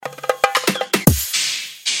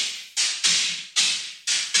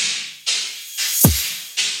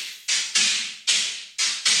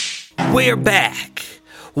We're back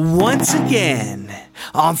once again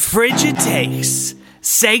on Frigid Takes,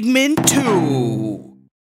 segment 2.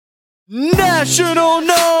 National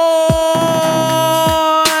Noise!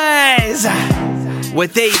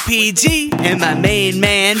 With APG and my main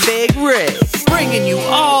man, Big Rick. Bringing you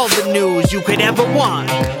all the news you could ever want,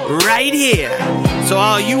 right here. So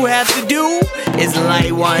all you have to do is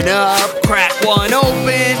light one up, crack one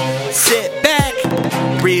open, sit back,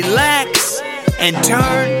 relax, and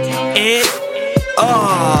turn it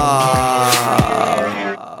up.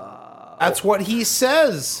 That's what he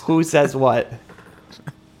says. Who says what?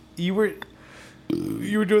 You were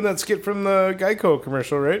doing that skit from the Geico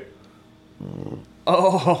commercial, right?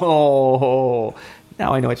 Oh,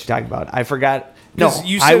 now I know what you're talking about. I forgot. No,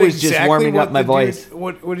 You I said was exactly just warming what up my the voice.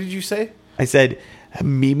 dude- what did you say? I said,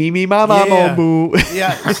 me, mama, Yeah. boo.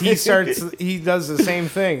 Yeah, he does the same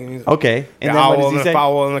thing. Okay, and The then what owl does and he the say?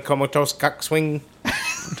 fowl and the comatose cockswing.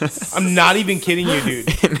 I'm not even kidding you, dude.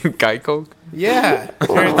 Geico? Yeah.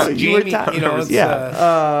 Oh, It's you were Jamie, talking- it's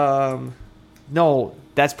yeah. No,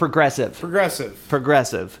 that's progressive. progressive.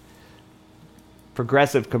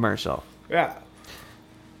 Progressive commercial. Yeah.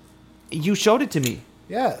 You showed it to me.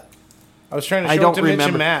 Yeah. I was trying to I show don't it to Mitch remember-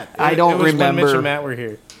 and Matt. I don't it was remember- when Mitch and Matt were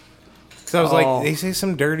here. So I was Oh. like, they say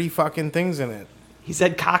some dirty fucking things in it. He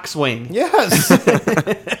said cockswing. Yes.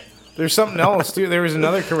 There's something else too. There was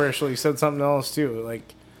another commercial. He said something else too.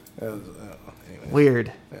 Like, anyway.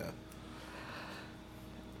 Weird. Yeah.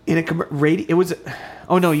 In a radio, it was.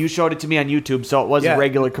 Oh no, you showed it to me on YouTube, so it was Yeah. a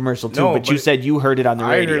regular commercial too. No, but you but said you heard it on the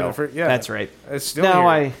I heard radio. it yeah, That's right. It's still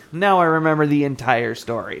Now here. I remember the entire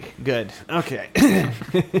story. Good. Okay.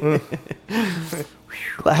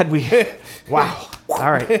 Glad we. Wow.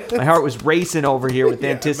 All right. My heart was racing over here with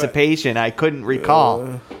anticipation. I couldn't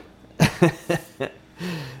recall.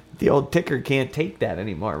 The old ticker can't take that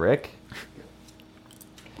anymore, Rick.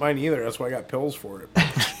 Mine either. That's why I got pills for it.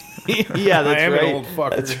 Yeah, that's I am right. an old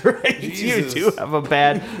fucker. That's right. Jesus. You do have a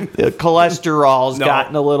bad. The cholesterol's No.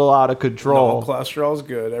 gotten a little out of No, control. cholesterol's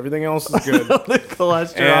good. Everything else is good. The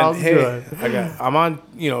cholesterol's And hey, good. I'm on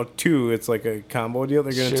 2. It's like a combo deal.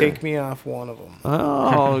 They're gonna Sure. take me off one of them.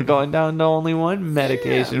 Oh, going down to only one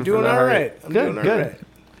medication. I'm for doing the all heart. right. I'm good, doing all good. right.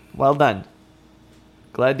 Well done.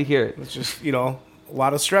 Glad to hear it. It's just a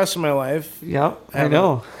lot of stress in my life. Yep, I Have a-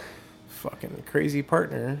 know. Fucking crazy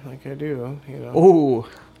partner like I do. Ooh,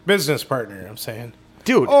 Business partner. I'm saying.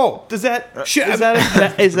 dude. Oh, does that? shit. Is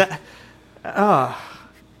that?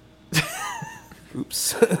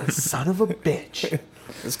 Oops. Son of a bitch.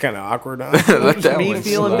 It's kind of awkward. Now. That Me went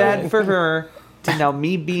feeling slow. bad for her to now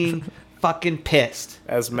me being fucking pissed.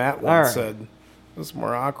 As Matt All once right. said, it was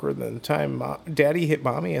more awkward than the time Daddy hit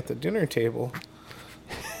Mommy at the dinner table.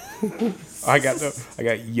 I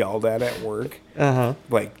got yelled at work,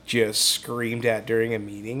 like just screamed at during a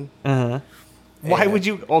meeting. Why would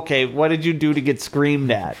you? Okay, what did you do to get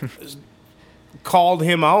screamed at? Called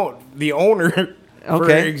him out, the owner, for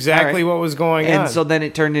Okay, exactly all right. what was going on. And so then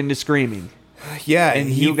it turned into screaming. yeah, and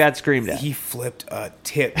you got screamed at. He flipped a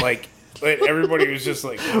tit, like everybody was just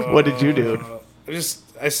like, What did you do?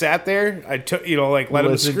 I sat there. I took, let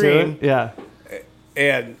him Listen to scream. it? Yeah.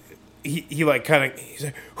 And he like kind of he's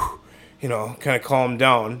like kind of calmed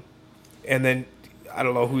down, and then I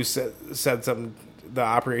don't know who said something, the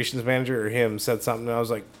operations manager or him said something, and I was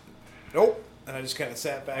like, nope, and I just kind of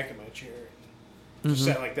sat back in my chair and just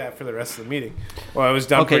sat like that for the rest of the meeting. Well, I was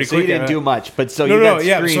done Okay, pretty so quick. you didn't do much, but so No, you no, got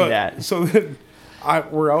yeah. screamed at. So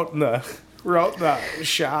we're out in the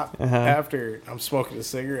shop after I'm smoking a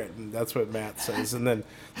cigarette, and that's what Matt says. And then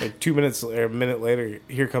like 2 minutes or a minute later,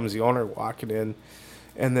 here comes the owner walking in,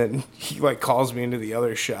 and then he like calls me into the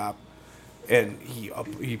other shop, and he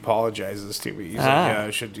apologizes to me. He's like, "Yeah,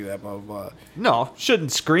 I should do that." Blah blah blah. No,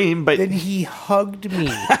 shouldn't scream, but Then he hugged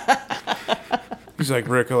me. He's like,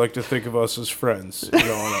 "Rick, I like to think of us as friends." pretty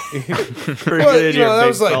Well, good here, that big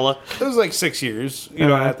was like fella. that was like 6 years,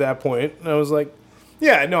 at that point. And I was like,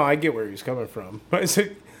 yeah, no, I get where he's coming from. I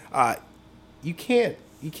said, you can't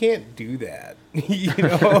do that.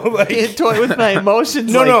 Can't toy with my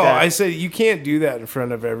emotions. No, like no, that. I said you can't do that in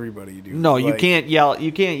front of everybody, dude. No, you Like, can't yell.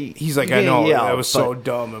 You can't. He's like, you I can't know yell, that was so but-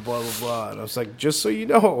 dumb and blah blah blah. And I was like, just so you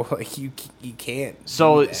know, like you can't.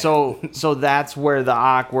 So do that. so that's where the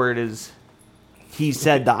awkward is. He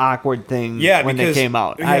said the awkward thing Yeah, when because, they came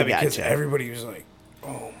out. Yeah, I because gotcha. everybody was like,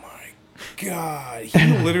 "Oh my god!"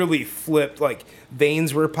 He literally flipped. Like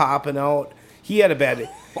veins were popping out. He had a bad.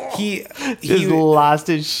 He lost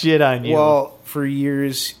his shit on you. well for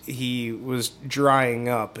years he was drying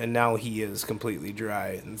up, and now he is completely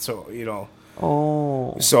dry. And so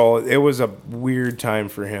oh, so it was a weird time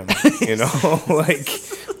for him. Like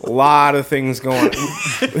a lot of things going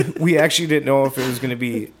on. We actually didn't know if it was going to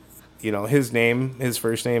be, his name, his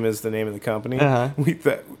first name is the name of the company. Uh-huh. We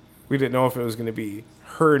didn't know if it was going to be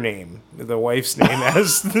her name, the wife's name,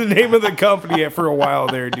 as the name of the company for a while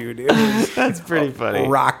there, dude. It was That's pretty funny.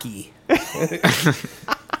 Rocky.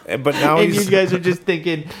 But now And you guys are just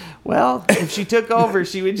thinking, well, if she took over,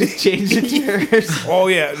 she would just change it to hers. Oh,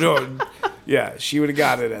 yeah. No. Yeah, she would have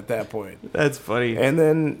got it at that point. That's funny. And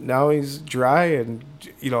then now he's dry, and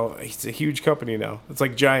he's a huge company now. It's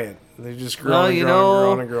like Giant. They just growing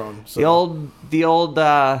and growing. So. The old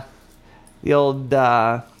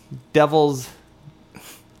devil's.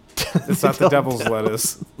 It's not the devil's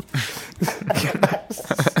lettuce.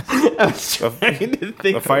 I was trying to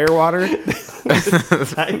think. The firewater.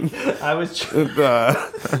 I was.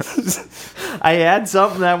 I had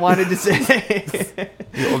something I wanted to say.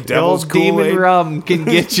 The old devil's the old demon Kool-Aid. rum can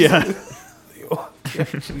get you.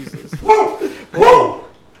 Jesus.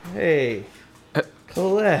 Hey,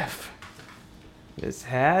 Cliff. This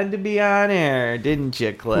had to be on air, didn't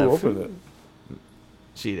you, Cliff? Who opened it?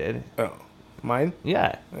 She did. Oh, mine?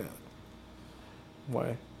 Yeah.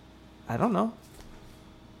 Why? I don't know.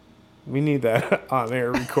 We need that on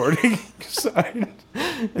air recording signed.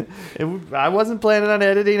 I wasn't planning on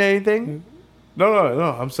editing anything.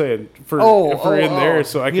 No. I'm saying if we're in there,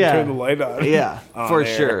 so I can turn the light on. Yeah, for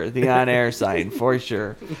air. sure. The on-air sign, for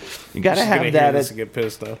sure. You gotta She's have gonna that. hear this and get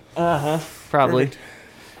pissed off. Probably. Perfect.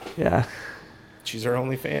 Yeah. She's our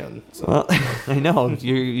only fan. So. Well, I know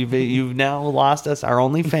you've now lost us our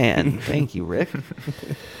only fan. Thank you, Rick.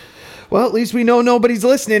 Well, at least we know nobody's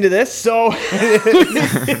listening to this, so.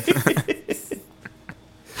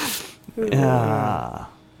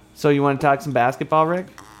 So you want to talk some basketball, Rick?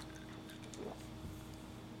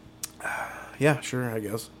 Yeah, sure, I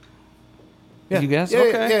guess. You guess? Yeah,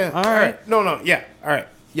 Okay. Yeah. All right. No. Yeah. All right.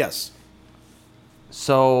 Yes.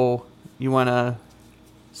 So you want to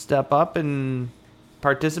step up and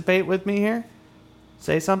participate with me here?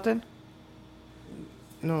 Say something?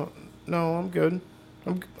 No, I'm good.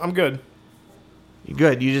 I'm good. You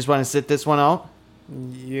good? You just want to sit this one out?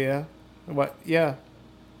 Yeah. What? Yeah.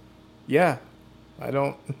 Yeah. I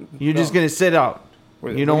don't. You're just going to sit out.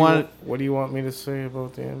 You don't want to... What do you want me to say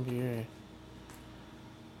about the NBA?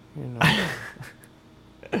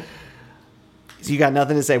 So you got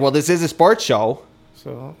nothing to say. Well, this is a sports show.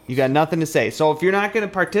 So. You got nothing to say. So if you're not going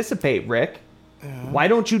to participate, Rick, why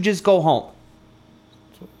don't you just go home?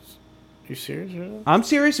 You serious? Right? I'm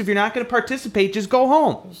serious. If you're not going to participate, just go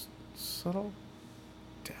home. Just settle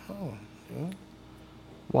down. Yeah.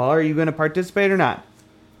 Well, are you going to participate or not?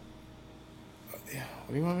 Yeah.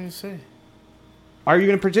 What do you want me to say? Are you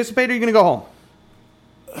going to participate or are you going to go home?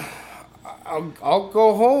 I'll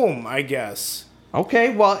go home, I guess.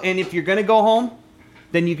 Okay, well, and if you're going to go home,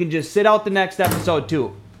 then you can just sit out the next episode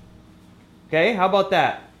too. Okay, how about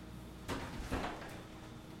that?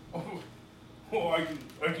 Oh, I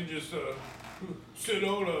can just sit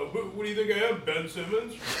out. What do you think I am, Ben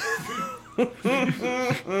Simmons?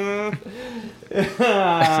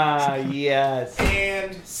 Yes.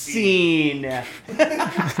 And Scene.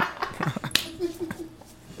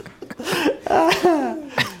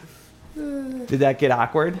 Did that get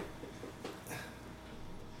awkward?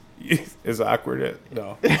 Is awkward?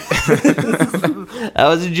 No. That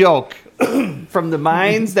was a joke. From the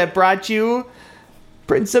minds that brought you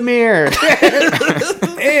Prince Amir.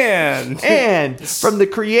 And from the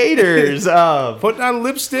creators of Putting on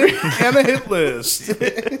lipstick and a hit list.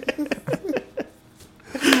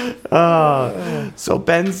 So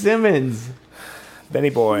Ben Simmons, Benny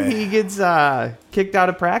boy. he gets kicked out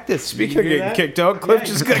of practice. Speaking of getting kicked out, Cliff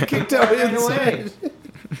just got kicked out inside.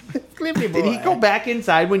 Cliffy boy. Did he go back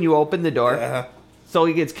inside when you opened the door? Yeah. So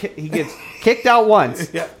he gets kicked out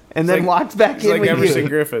once, Yeah. and then walks back in like with Emerson you.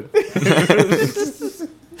 Griffin.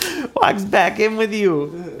 Walks back in with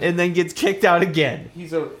you, and then gets kicked out again.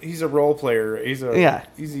 He's a role player. He's a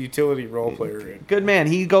utility role player. Good man.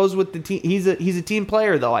 He goes with the team. He's a team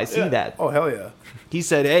player, though. I see that. Oh hell yeah. He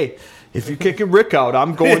said, "Hey, if you're kicking Rick out,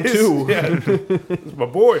 I'm going too." Yeah. It's my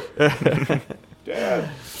boy. Dad.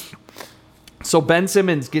 So Ben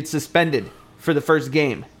Simmons gets suspended for the first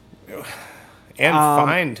game. And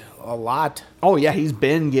fined a lot. Oh yeah, he's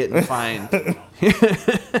been getting fined.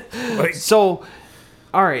 Like, So,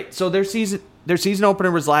 all right. So their season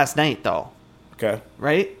opener was last night, though, okay.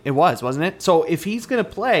 right? It was, wasn't it? So if he's gonna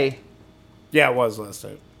play, Yeah, it was last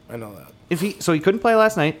night. I know that. so he couldn't play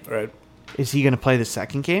last night. Right. Is he gonna play the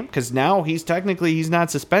second game? Because now he's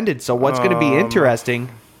not suspended. So what's gonna be interesting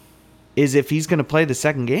is if he's gonna play the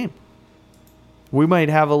second game. We might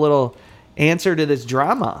have a little answer to this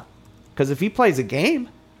drama. Because if he plays a game,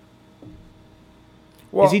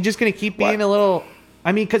 Well, Is he just going to keep being what? a little?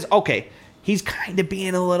 I mean, because okay, he's kind of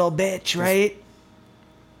being a little bitch, right?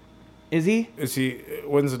 Is he? Is he?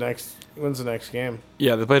 When's the next game?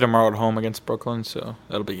 Yeah, they play tomorrow at home against Brooklyn, so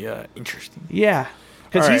that'll be interesting. Yeah,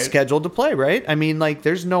 because All he's right. scheduled to play, right? I mean, like,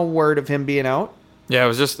 there's no word of him being out. Yeah,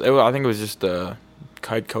 I think it was just a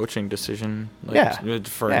head coaching decision. Like, Yeah,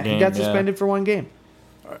 for yeah, a game. he got suspended for one game.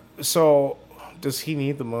 So, does he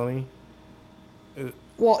need the money?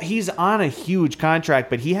 Well, he's on a huge contract,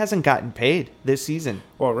 but he hasn't gotten paid this season.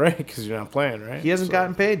 Well, right, because you're not playing, right? He hasn't So-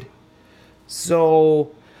 gotten paid.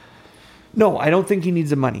 So, no, I don't think he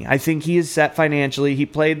needs the money. I think he is set financially. He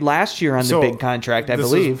played last year on the So, big contract, I this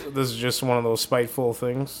believe. this is just one of those spiteful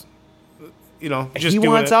things. You know, just He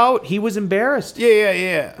doing wants it. out. He was embarrassed,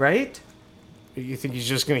 Yeah. right? You think he's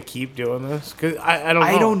just gonna keep doing this? Because I don't know.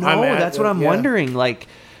 I don't know. I'm That's what I'm wondering. Like,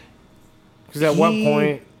 Because at what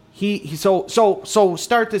point? So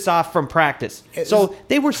start this off from practice. So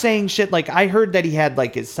they were saying shit like, I heard that he had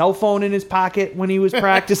like his cell phone in his pocket when he was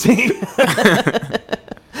practicing.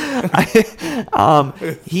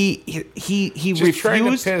 He Just trying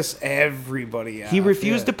to refused. piss everybody off. He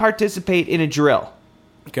refused to participate in a drill.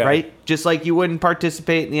 Okay. Right? Just like you wouldn't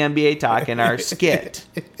participate in the NBA talk in our skit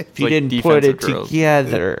if you Like didn't put it defensive drills.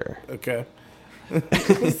 together. Okay.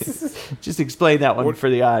 Just explain that one What- for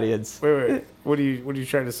the audience. Wait. What are you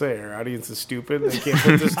trying to say? Our audience is stupid. They can't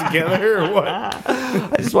put this together, or what?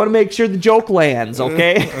 I just want to make sure the joke lands,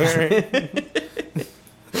 okay? All right.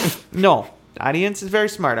 No, the audience is very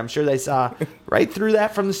smart. I'm sure they saw right through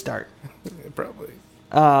that from the start. Probably.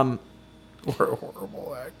 Um, We're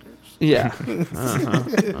horrible actors. yeah.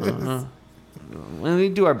 Well, we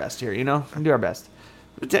do our best here, you know? We do our best.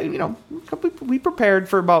 You know, we prepared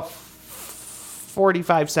for about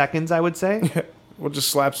 45 seconds, I would say. We'll just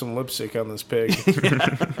slap some lipstick on this pig.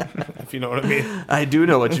 If you know what I mean. I do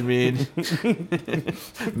know what you mean.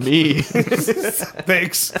 Me.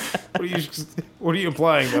 Thanks. What are you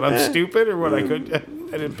implying? That I'm stupid or what? I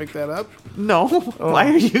didn't pick that up? No.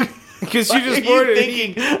 Why are you... Because Why you just are you worded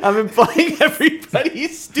thinking I'm implying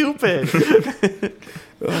everybody's stupid?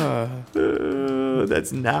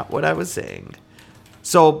 That's not what I was saying.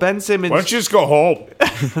 So Ben Simmons. Why don't you just go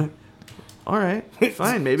home? All right,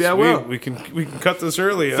 fine. Maybe I Sweet. will. We can cut this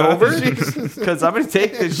early. It's over because I'm gonna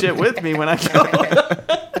take this shit with me when I go.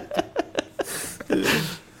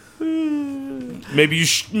 Maybe you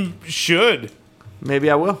should. Maybe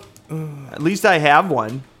I will. At least I have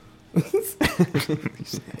one.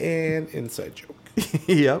 And inside joke.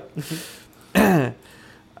 Yep.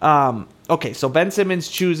 Okay, so Ben Simmons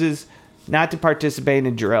chooses not to participate in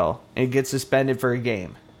a drill and gets suspended for a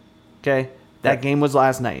game. Okay, that Okay. game was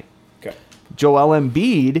last night. Okay. Joel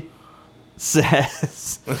Embiid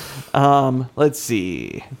says, let's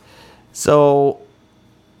see. So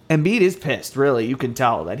Embiid is pissed, really. You can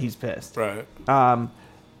tell that he's pissed. Right.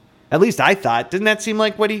 At least I thought. Doesn't it seem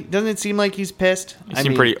like he's pissed? He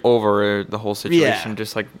seemed pretty over the whole situation. Yeah.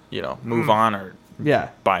 Just like, move on or Yeah.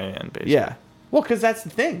 buy in, basically. Yeah. Well, because that's the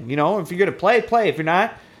thing. You know, if you're going to play, play. If you're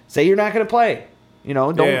not, say you're not going to play. You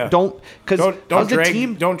know, don't, because Don't the drag.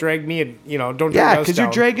 team. Don't drag me. Don't. Drag Yeah, us because you're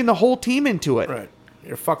down. dragging the whole team into it. Right.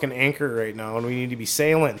 You're a fucking anchor right now, and we need to be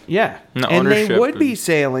sailing. Yeah, And the and they ownership would be is-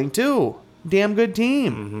 sailing too. Damn good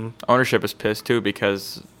team. Mm-hmm. Ownership is pissed, too,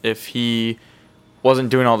 because if he wasn't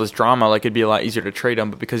doing all this drama, like, it'd be a lot easier to trade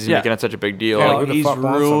him, but because he's Yeah. making it such a big deal, Yeah, Oh, who the he's fuck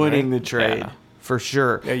wants him, ruining right? the trade Yeah. for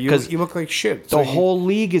sure. Yeah, Because you look like shit. the whole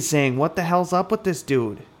league is saying, "What the hell's up with this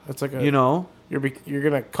dude?" That's like a. You know. You're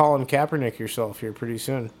gonna Colin Kaepernick yourself here pretty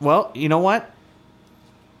soon. Well, you know what?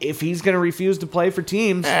 If he's going to refuse to play for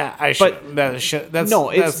teams, I but should. That's no,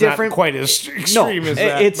 it's that's different. Not quite as no, extreme as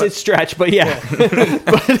that. it's a stretch, but yeah.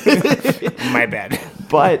 my bad.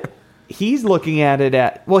 But he's looking at it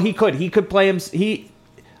he could play him.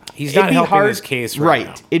 He's it'd not be helping hard, his case right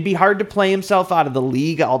now. It'd be hard to play himself out of the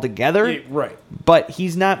league altogether. Yeah, right. But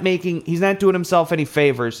he's not doing himself any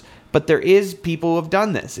favors. But there is people who have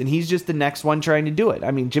done this, and he's just the next one trying to do it.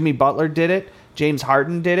 I mean, Jimmy Butler did it, James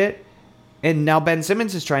Harden did it, and now Ben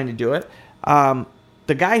Simmons is trying to do it.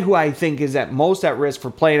 The guy who I think is at most at risk for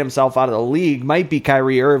playing himself out of the league might be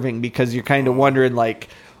Kyrie Irving, because you're kind of wondering, like,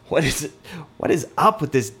 what is up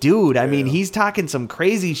with this dude? I mean, he's talking some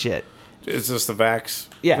crazy shit. Is this the vax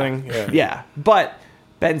Yeah. thing? Yeah. But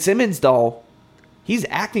Ben Simmons, though, he's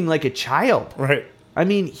acting like a child. Right. I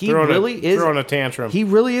mean, he Throwing really is throwing a tantrum. He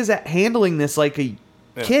really is handling this like a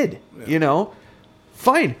kid. You know,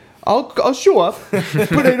 fine. I'll show up,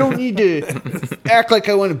 but I don't need to act like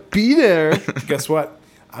I want to be there. Guess what?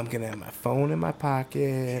 I'm gonna have my phone in my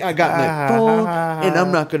pocket. I got my phone, and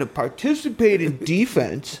I'm not going to participate in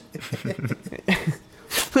defense.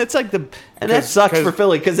 That's like and that 'Cause- sucks 'cause- for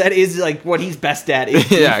Philly because that is like what he's best at is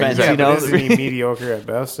Yeah, defense. exactly. You know, Isn't he mediocre at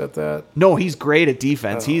best at that? no, he's great at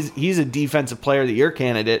defense. Oh. He's a defensive player of the year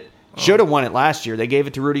candidate. Should have won it last year. They gave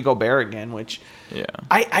it to Rudy Gobert again, which Yeah.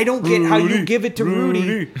 I don't get how you give it to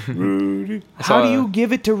Rudy. Rudy. How do you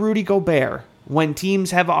give it to Rudy Gobert when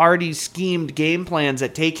teams have already schemed game plans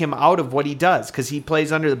that take him out of what he does because he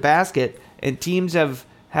plays under the basket, and teams have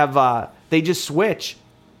they just switch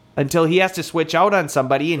until he has to switch out on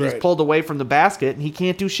somebody and he's Right. pulled away from the basket and he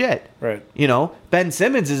can't do shit. Right. You know, Ben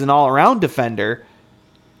Simmons is an all-around defender,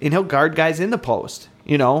 and he'll guard guys in the post,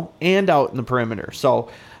 you know, and out in the perimeter. So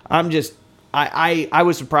I'm just I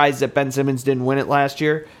was surprised that Ben Simmons didn't win it last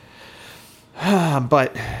year,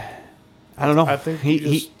 but I don't know. I think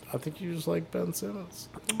I think you just like Ben Simmons.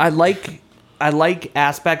 I like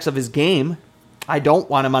aspects of his game. I don't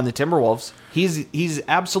want him on the Timberwolves. He's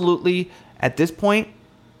absolutely at this point.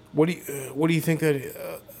 What do you think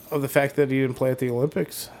that of the fact that he didn't play at the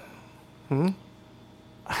Olympics?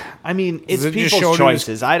 I mean, it's Does it just people's show his-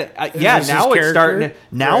 choices. this his Now it's starting to. character?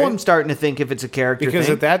 Now Right. I'm starting to think if it's a character Because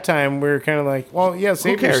thing. at that time we were kind of like, well, yeah, Who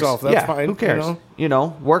save cares? yourself. That's Yeah, fine. Who cares? You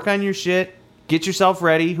know? Work on your shit. Get yourself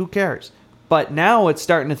ready. Who cares? But now it's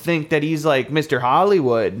starting to think that he's like Mr.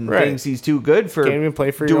 Hollywood and Right. thinks he's too good for Can't even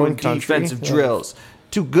play for your doing own country. defensive Yeah. drills.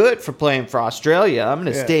 Too good for playing for Australia. I'm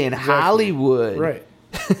going to Yeah, stay in exactly. Hollywood. Right.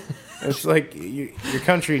 It's like your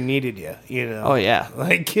country needed you. You know. Oh yeah.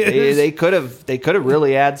 Like they could have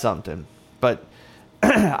really had something, but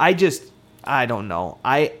I don't know.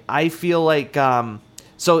 I feel like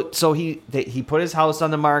so he put his house on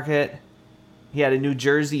the market. He had a New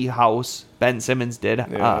Jersey house. Ben Simmons did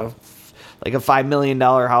Yeah. like a $5 million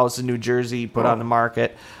house in New Jersey put on the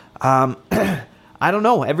market. I don't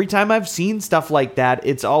know. Every time I've seen stuff like that,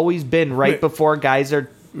 it's always been right Wait. before guys are.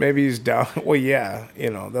 Maybe he's down. Well, yeah, you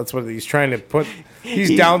know that's what he's trying to put.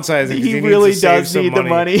 He's downsizing. 'cause He needs really to save does some need the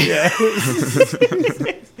money. Yeah.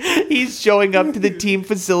 He's showing up to the team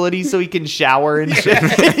facility so he can shower and shit.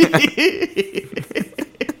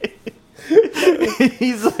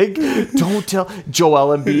 He's like, don't tell.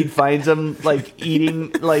 Joel Embiid finds him like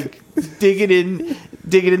eating, like digging in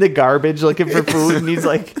the garbage looking for food, and he's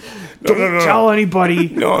like, don't no. tell anybody.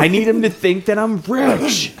 No. I need him to think that I'm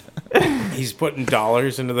rich. He's putting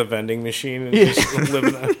dollars into the vending machine and Yeah.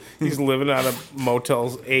 just he's living out of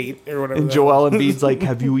Motels 8 or whatever. And that Joel Embiid's like,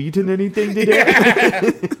 have you eaten anything today?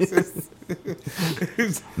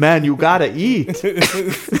 Man, you gotta eat.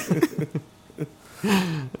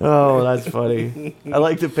 Oh, that's funny. I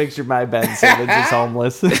like to picture my Ben Simmons as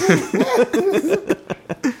homeless.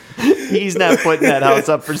 He's not putting that house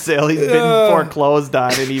up for sale. He's been foreclosed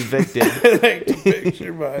on and evicted. I like to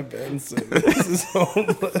picture my Ben Simmons is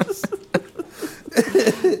homeless.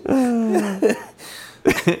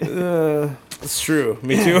 It's true.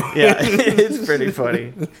 Me too. Yeah, it's pretty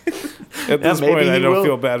funny. At this maybe point, I he don't will.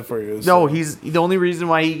 feel bad for you. No, so. he's the only reason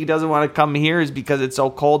why he doesn't want to come here is because it's so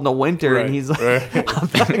cold in the winter, Right, and he's like, right. I'm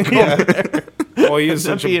not going there. Well, he is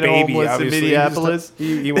Not such a being baby. homeless in Obviously, Minneapolis.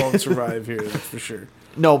 he won't survive here. That's for sure.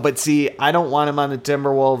 No, but see, I don't want him on the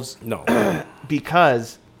Timberwolves No.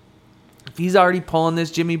 because if he's already pulling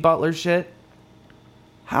this Jimmy Butler shit,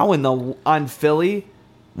 how on Philly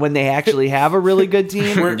when they actually have a really good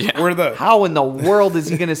team? We're the. How in the world is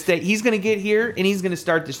he going to stay? He's going to get here and he's going to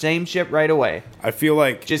start the same shit right away. I feel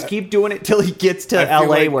like Just keep doing it till he gets to I feel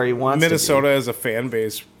LA like where he wants Minnesota to as a fan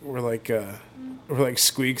base, we're like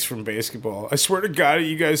squeaks from basketball. I swear to God,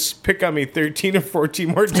 you guys pick on me 13 or 14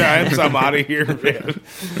 more times, I'm out of here, man.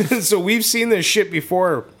 So we've seen this shit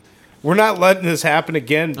before. We're not letting this happen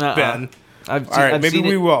again, Ben. All right, maybe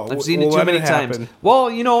we will. I've seen We'll it too let many it times. happen. Well,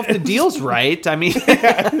 you know, if the deal's right, I mean,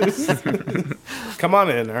 Come on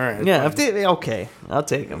in. All right. yeah, fine. okay, I'll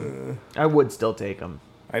take him. I would still take him.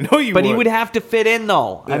 I know you But would. he would have to fit in,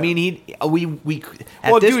 though. I Yeah. mean, we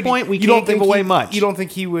at this dude, point we you don't can't give think away he- much. You don't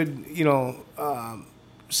think he would,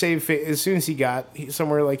 save face as soon as he got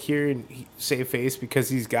somewhere like here and save face because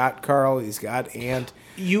he's got Carl, he's got Ant.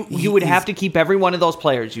 You would have to keep every one of those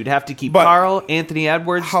players. You'd have to keep But Carl, Anthony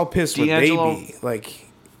Edwards. How pissed D'Angelo. would they be? Like,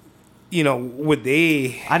 would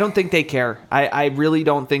they? I don't think they care. I really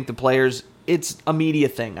don't think the players. It's a media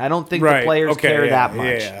thing. I don't think Right. the players okay, care yeah, that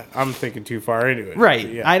much. Yeah, I'm thinking too far into it. Right.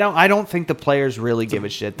 Yeah. I don't think the players really give a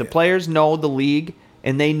shit. The players know the league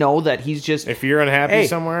and they know that he's just If you're unhappy Hey,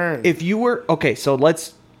 somewhere, If you were okay, so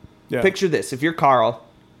let's yeah. picture this. If you're Carl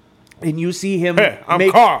and you see him Hey, I'm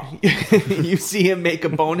Carl. you see him make a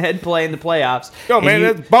bonehead play in the playoffs. Yo, and man,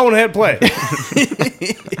 you- that's bonehead play.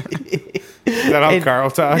 Is that how and- Carl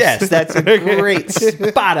talks? Yes, that's a great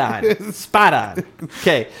spot on.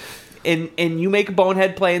 Okay. and you make a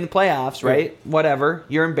bonehead play in the playoffs, right? Whatever.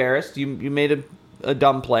 You're embarrassed. You made a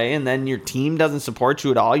dumb play, and then your team doesn't support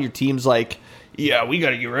you at all. Your team's like, yeah, we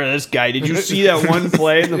got to get rid of this guy. Did you see that one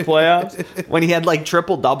play in the playoffs when he had like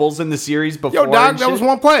triple doubles in the series before? Yo, dog, that was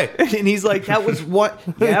one play. And he's like, that was what?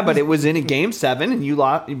 Yeah, but it was in a game 7, and you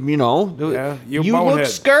lost. You know, Yeah, you look bonehead.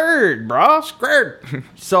 scared, bro. Scared.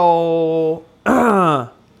 So,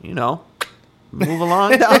 you know, move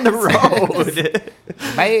along down the road.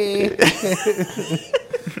 Bye.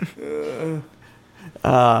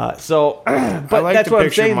 So, but I like that's to what I'm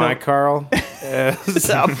picture saying. my Though. Carl. It's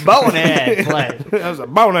a bonehead play. That was a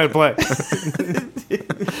bonehead play.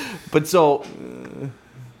 But so,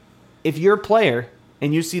 if you're a player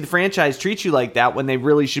and you see the franchise treat you like that when they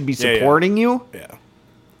really should be Yeah, yeah. supporting you, Yeah.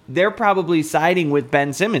 they're probably siding with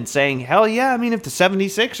Ben Simmons, saying, hell yeah, I mean, if the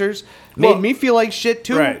 76ers made Well, me feel like shit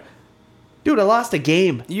too, Right. dude, I lost a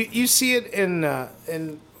game. You see it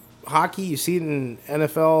in hockey. You see it in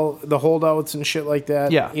NFL. The holdouts and shit like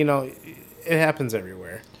that. Yeah. You know, it happens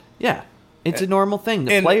everywhere. Yeah. It's a normal thing.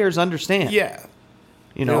 The and- players understand. Yeah.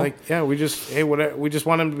 You They're know, like, yeah, we just we just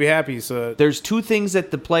want him to be happy. So there's 2 things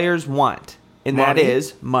that the players want, and that Money.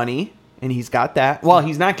 is money, and he's got that. Well,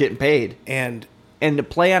 he's not getting paid. and And to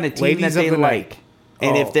play on a team Ladies that they of the like. night.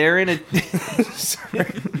 And Oh. if they're in a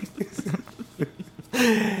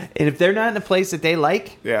and if they're not in a place that they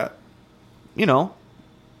like, yeah, you know,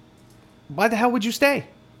 why the hell would you stay?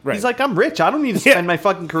 Right. He's like, I'm rich. I don't need to Yeah. spend my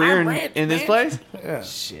fucking career I'm in, rich, in this man. place. yeah,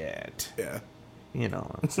 Shit. yeah. You know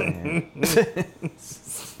what I'm saying?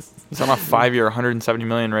 He's on a 5-year, 170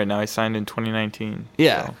 million right now. He signed in 2019.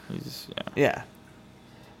 Yeah. So he's Yeah.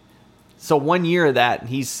 So 1 year of that,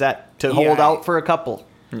 he's set to hold Yeah. out for a couple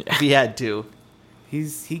if he had to.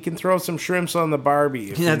 He can throw some shrimps on the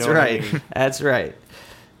Barbie. If you That's know what I right. mean. That's right.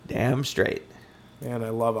 Damn straight. Man, I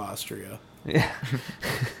love Austria. Yeah.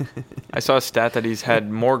 I saw a stat that he's had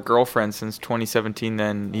more girlfriends since 2017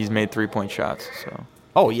 than he's made 3-point shots. So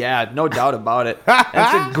Oh, yeah, no doubt about it.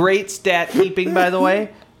 That's a great stat keeping, by the way,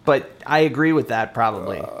 but I agree with that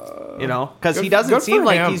probably. You know, because he good- doesn't good seem for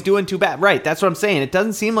like him. he's doing too bad. Right, that's what I'm saying. It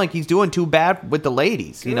doesn't seem like he's doing too bad with the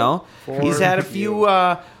ladies, you Good know? for He's had a few,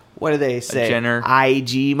 you. what do they say? Jenner.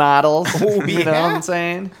 IG models. Oh, You know what yeah? I'm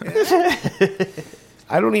saying?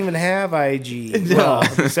 I don't even have IG. No. Well,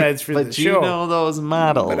 besides for the But you show. know those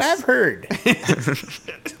models. But I've heard.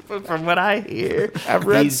 From what I hear, I've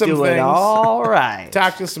read he's some doing things. all right.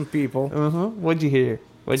 Talk to some people. What'd you hear?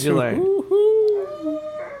 What'd you learn? Woo-hoo.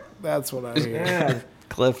 That's what I hear. Yeah,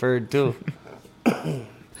 Clifford, too.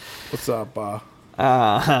 What's up,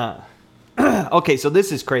 Okay, so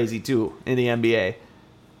this is crazy, too, in the NBA.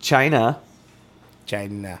 China,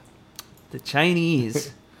 China? the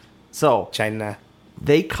Chinese. So, China,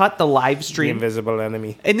 they cut the live the stream. invisible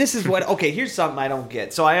enemy. And this is what, okay, here's something I don't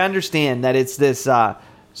get. So I understand that it's this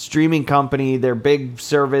streaming company, their big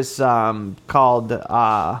service called,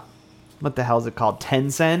 what the hell is it called?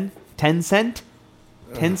 Tencent? Tencent?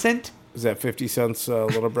 Tencent? Is that 50 Cent's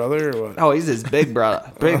little brother or what? Oh, he's his big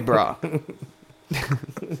brother. Big bro.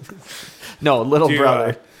 No, little Do you,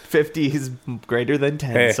 brother. 50 is greater than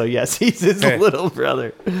 10. Hey. So, yes, he's his Hey. little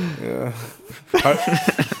brother.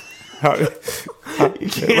 How- I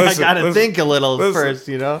Listen, got to listen, think a little listen. first,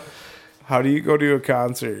 you know? how do you go to a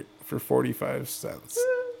concert for 45 cents?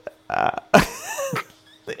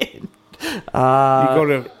 You go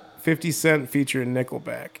to 50 Cent featuring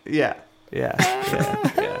Nickelback. Yeah. Yeah.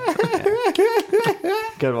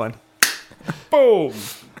 Good one. Boom.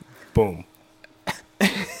 Boom.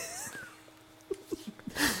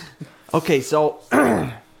 Okay, so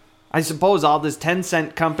I suppose all this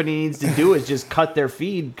 10-cent company needs to do is just cut their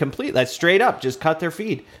feed complete. That's straight up, just cut their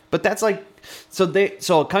feed. But that's like,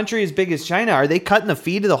 so a country as big as China, are they cutting the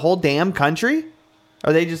feed of the whole damn country?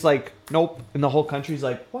 Are they just like, nope, and the whole country's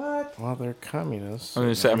like, what? Well, they're communists.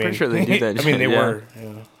 I'm pretty sure they do that I mean, shit, they yeah. were.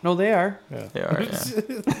 Yeah. No, they are. they are.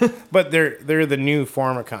 Yeah. But they're the new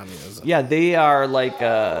form of communism. Yeah, they are like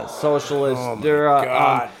a socialist. Oh my They're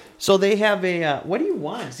God. so they have a. What do you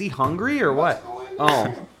want? Is he hungry or what?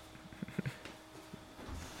 Oh,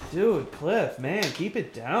 dude, Cliff, man, keep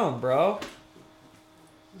it down, bro.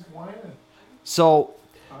 So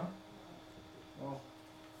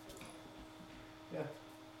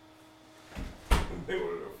They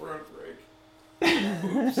were for a break.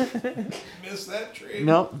 Missed that trade.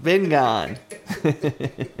 nope, been gone.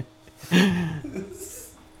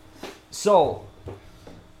 So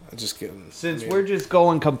I'm just kidding. since I mean, we're just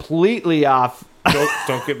going completely off.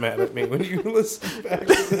 don't get mad at me when you listen back to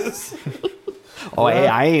this. Oh, hey,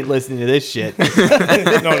 I ain't listening to this shit.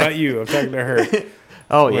 No, not you. I'm talking to her.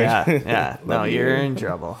 Oh Wait. yeah, yeah. No, Love you. you're in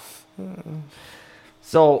trouble.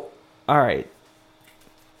 So All right.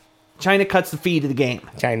 China cuts the feed of the game.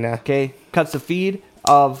 China. Okay, cuts the feed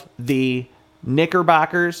of the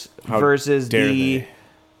Knickerbockers How versus dare the they.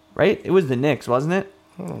 right. It was the Knicks, wasn't it?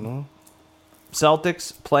 I don't know.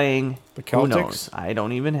 Celtics playing The Who Celtics? knows? I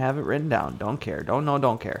don't even have it written down. Don't care. Don't know.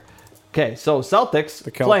 Don't care. Okay, so Celtics,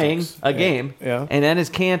 The Celtics, playing a yeah, game, yeah. and then is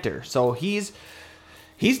Cantor. So he's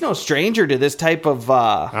no stranger to this type of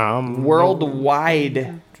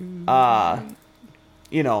worldwide,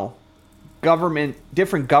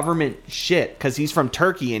 different government shit. Because he's from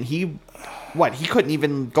Turkey, and he couldn't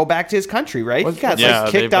even go back to his country, right? He got Yeah,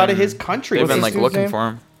 like they've kicked out of been- his country. They've been this like dude's looking name? for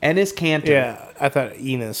him. Ennis Cantor. Yeah, I thought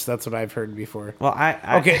Enos. That's what I've heard before. Well,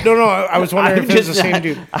 I Okay, no, I was wondering I'm if it was the just- same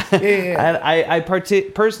dude. Yeah. I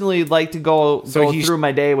personally like to go he's- through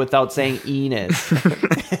my day without saying Enos.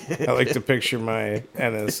 I like to picture my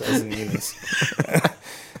Ennis as an Enos.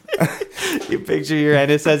 You picture your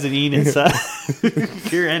Ennis as an Enos, huh?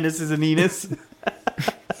 Your Ennis is an Enos.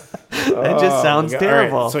 That just sounds All right,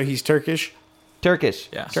 terrible. so he's Turkish. Turkish.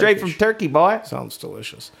 Yeah. Straight Turkish. from Turkey, boy. Sounds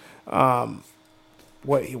delicious.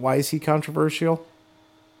 Why is he controversial?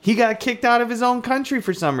 He got kicked out of his own country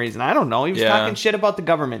for some reason. I don't know. He was Yeah. talking shit about the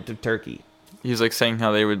government of Turkey. He was like saying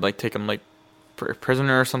how they would like take him like for a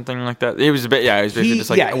prisoner or something like that. It was a bit, yeah. It was basically just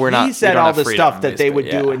like we're not. He said we don't all have the freedom, stuff that they would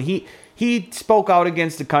basically, do, yeah. and he spoke out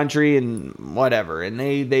against the country and whatever, and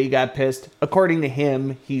they got pissed. According to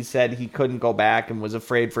him, he said he couldn't go back and was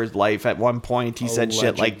afraid for his life at one point. He said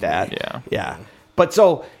shit like that. Allegedly. Yeah. But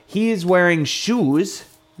so he is wearing shoes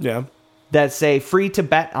Yeah. that say "Free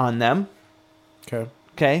Tibet" on them. Okay.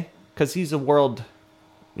 Okay, because he's a world,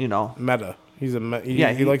 Meta. He's he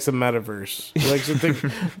Yeah, he- likes the metaverse. He likes to think.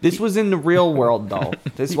 This was in the real world, though.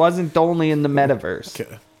 This wasn't only in the metaverse.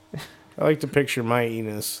 Okay. I like to picture my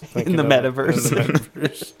Enos thinking the of- metaverse. In the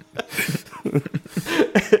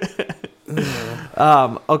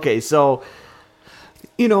metaverse. Okay, so,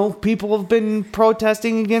 people have been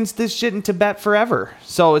protesting against this shit in Tibet forever.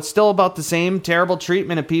 So it's still about the same terrible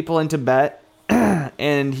treatment of people in Tibet.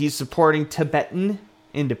 And he's supporting Tibetan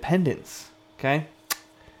independence. Okay?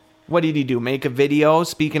 What did he do? Make a video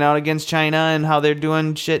speaking out against China and how they're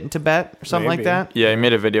doing shit in Tibet or something like Maybe. that? Yeah, he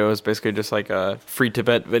made a video. It was basically just like a free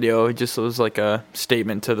Tibet video. It just was like a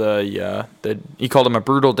statement to the he called him a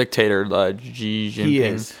brutal dictator, Xi Jinping. He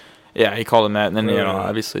is. Yeah, he called him that, and then Right.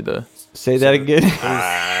 obviously the Say that again.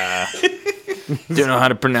 don't know how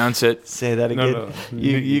to pronounce it. Say that No, again. no.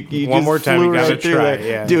 You One just more time, flew you gotta right through try, there.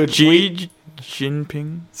 yeah. Dude, Xi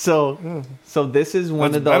Jinping. So this is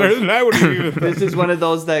one of Better those. than I would have even. This is one of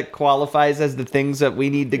those that qualifies as the things that we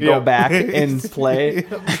need to go Yeah. back and play.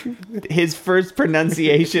 His first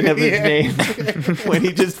pronunciation of his Yeah. name when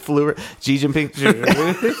he just flew. Xi Jinping.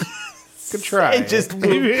 Good try. It just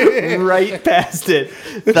flew right past it.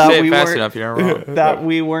 Say Thought it we fast weren't. enough, you're not wrong. Thought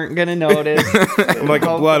we weren't gonna notice. I'm like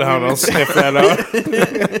a bloodhound. I'll sniff that out.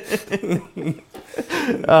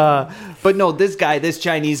 But no, this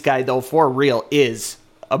Chinese guy, though, for real, is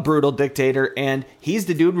a brutal dictator, and he's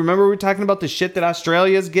the dude. Remember we were talking about the shit that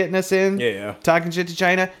Australia's getting us in? Yeah. Talking shit to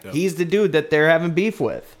China? Yep. He's the dude that they're having beef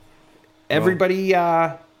with. Everybody,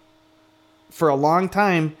 for a long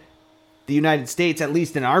time, the United States, at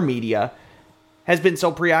least in our media, has been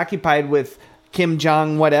so preoccupied with Kim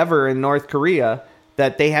Jong whatever in North Korea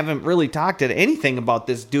that they haven't really talked anything about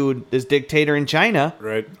this dude, this dictator in China.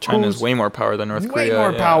 Right. China's Who's way more power than North Way Korea.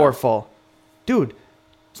 more yeah. powerful. Dude,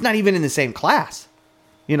 it's not even in the same class.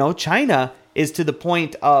 China is to the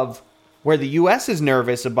point of where the U.S. is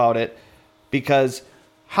nervous about it because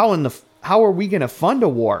how are we going to fund a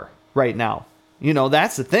war right now?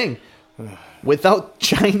 That's the thing. Without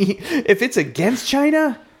China, if it's against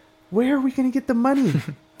China, where are we going to get the money?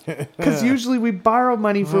 Because usually we borrow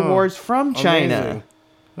money for wars from China.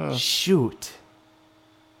 Shoot.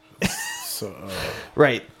 So,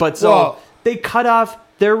 Right. But so Well- they cut off,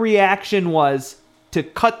 their reaction was to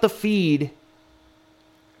cut the feed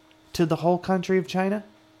to the whole country of China.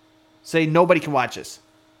 Say nobody can watch us.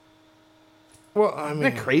 well, I Isn't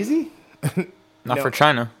mean, that crazy? Not No. for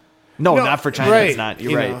China. No, not for China. Right. It's not.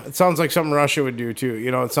 You're You right. know, it sounds like something Russia would do too.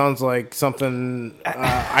 It sounds like something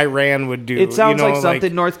Iran would do. It sounds you know, like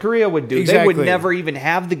something North Korea would do. They Exactly. would never even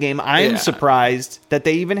have the game. I'm Yeah. surprised that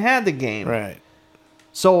they even had the game. Right.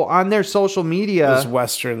 So on their social media, This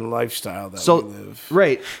Western lifestyle that so we live.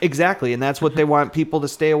 right, exactly, and that's what they want people to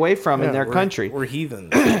stay away from in Yeah, their we're- country. We're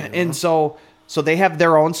heathens. And so they have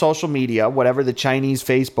their own social media, whatever the Chinese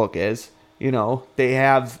Facebook is. They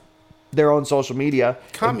have their own social media.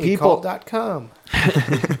 And Commicall.com.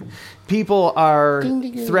 people are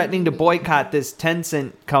threatening to boycott this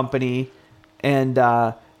Tencent company, and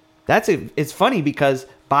it's funny because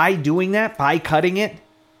by doing that, by cutting it,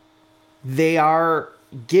 they are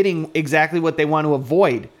getting exactly what they want to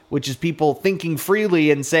avoid, which is people thinking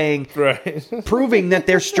freely and saying, Right. proving that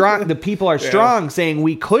they're strong. The people are strong, saying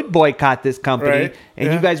we could boycott this company Right.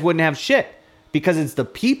 and you guys wouldn't have shit, because it's the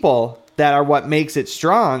people that are what makes it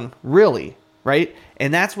strong, really, right?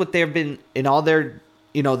 And that's what they've been in all their,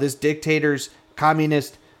 this dictator's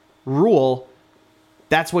communist rule.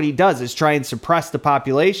 That's what he does, is try and suppress the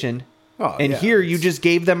population. Oh, and yeah, here you just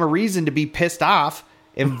gave them a reason to be pissed off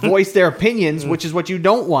and voice their opinions, which is what you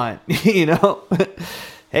don't want,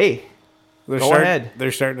 Hey, go ahead.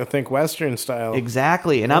 They're starting to think Western style.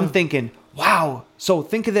 Exactly. And I'm thinking, wow. So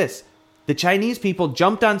think of this. The Chinese people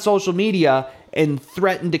jumped on social media and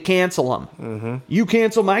threatened to cancel them. Mm-hmm. You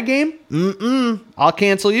cancel my game? I'll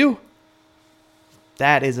cancel you.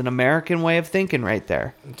 That is an American way of thinking right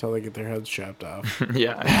there. Until they get their heads chopped off.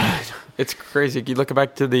 Yeah, it's crazy. You look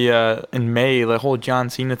back to the in May, the whole John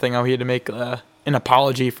Cena thing, how he had to make an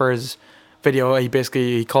apology for his video.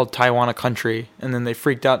 He called Taiwan a country, and then they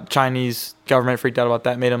freaked out. Chinese government freaked out about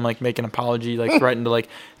that, made him make an apology, threatened to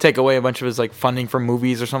take away a bunch of his funding from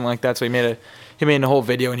movies or something like that. So he made a whole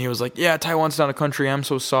video, and he was like, "Yeah, Taiwan's not a country. I'm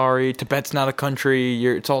so sorry. Tibet's not a country.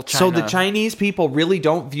 It's all China." So the Chinese people really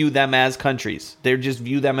don't view them as countries. They just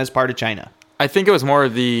view them as part of China. I think it was more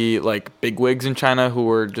of the bigwigs in China who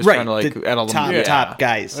were just trying to the at a top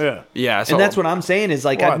guys. Yeah. Yeah, so And that's what I'm saying is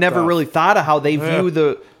I've What never the- really thought of how they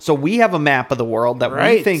view so we have a map of the world that we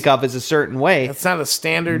Right. think of as a certain way. That's not a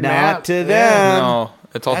standard Not map. to Yeah. them. no,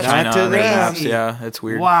 it's all That's China not to on their them. maps. Yeah, it's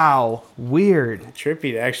weird. Wow. Weird.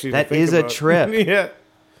 Trippy to actually That think is a about. trip. Yeah.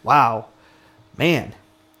 Wow. Man.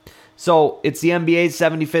 So it's the NBA's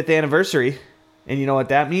 75th anniversary. And you know what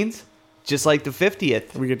that means? Just like the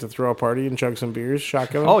 50th. We get to throw a party and chug some beers,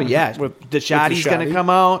 shotgun. Oh, yeah. With the Shotty's going to Shotty.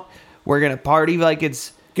 come out. We're going to party like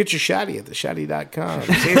it's... Get your Shotty at theshotty.com.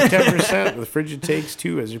 Save 10% with Frigid Takes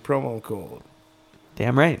 2 as your promo code.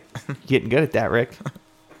 Damn right. Getting good at that, Rick.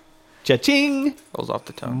 Cha-ching! Rolls off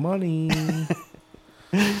the tongue. Money.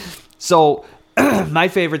 So, my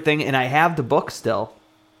favorite thing, and I have the book still,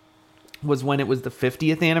 was when it was the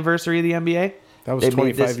 50th anniversary of the NBA. That was They made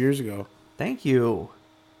 25 this- years ago. Thank you.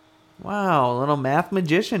 Wow, a little math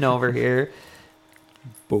magician over here.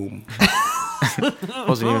 Boom.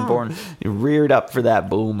 Wasn't even born. You reared up for that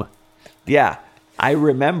boom. Yeah, I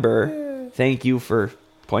remember. Thank you for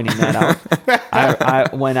pointing that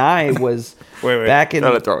out. When I was Wait. back in...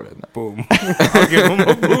 Gotta throw it in there. Boom. I'll give him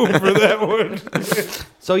a boom for that one.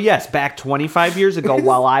 So yes, back 25 years ago,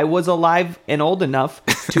 while I was alive and old enough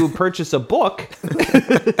to purchase a book,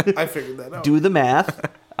 I figured that out. do the math,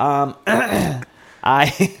 I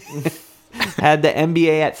had the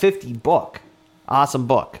NBA at 50 book. Awesome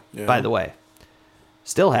book, Yeah. by the way.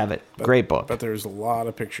 Still have it. Great book. But there's a lot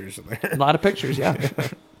of pictures in A there. lot of pictures, yeah.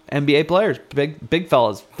 NBA players, big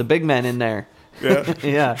fellas, the big men in there. Yeah.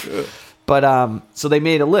 Yeah. But so they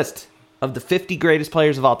made a list of the 50 greatest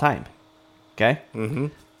players of all time. Okay? Mm-hmm.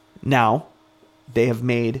 Now, they have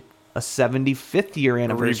made a 75th year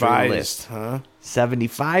anniversary Revised, list. huh?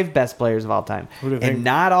 75 best players of all time. Who'da And think?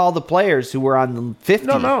 not all the players who were on the 50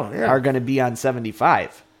 No, yeah. are going to be on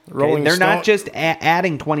 75. Okay? Rolling They're not Stone- just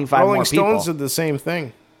adding 25 Rolling more people. Stones did the same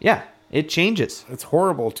thing. Yeah, it changes. It's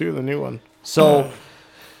horrible, too, the new one. So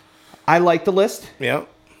I like the list Yep.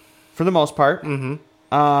 for the most part. You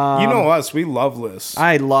know us. We love lists.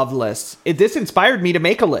 I love lists. This inspired me to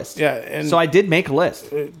make a list. Yeah, and- so I did make a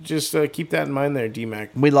list. Just keep that in mind there, DMAC.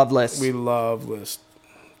 We love lists. We love lists.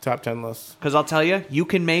 Top 10 lists. Because I'll tell you, you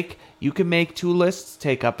can make 2 lists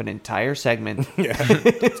take up an entire segment. Yeah.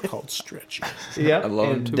 It's called stretching. Yeah, I love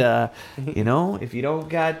and, them if you don't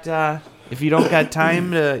got time you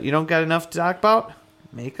don't got enough to talk about,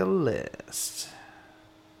 make a list.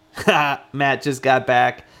 Matt just got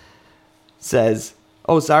back. Says,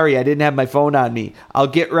 "Oh, sorry, I didn't have my phone on me. I'll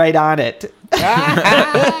get right on it."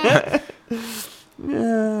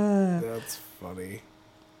 That's funny.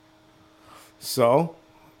 So,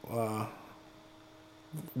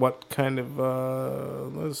 what kind of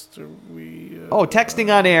list are we? Oh,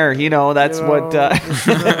 texting on air. You know, that's you what. know,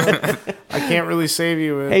 I can't really save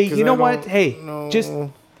you. Hey, 'cause you know I what? don't Hey, know.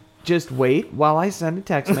 just wait while I send a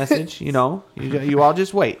text message. You know, you all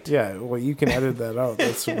just wait. Yeah, well, you can edit that out.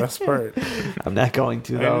 That's the best part. I'm not going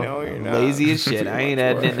to I though. know you're I'm not. lazy as shit. Too I ain't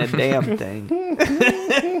much editing a damn thing.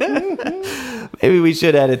 Maybe we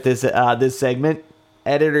should edit this this segment.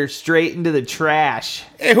 Editor straight into the trash.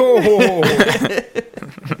 Ew.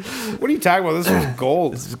 What are you talking about? This was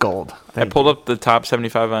gold. This is gold. I pulled up the top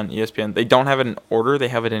 75 on ESPN. They don't have it in order. They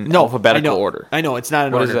have it in No, alphabetical I know. order. I know it's not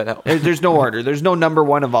in What order. does that help? There's no order. There's no number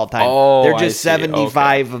one of all time. Oh, They're I just see.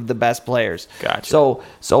 75 of the best players. Gotcha.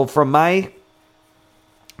 So from my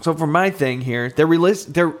So for my thing here,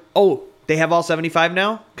 they have all 75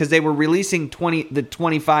 now because they were releasing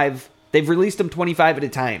 25. They've released them 25 at a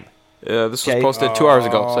time. Yeah, this Okay. was posted 2 hours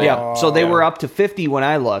ago. So Yeah. So they Yeah. were up to 50 when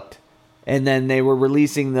I looked, and then they were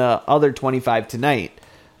releasing the other 25 tonight.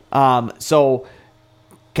 So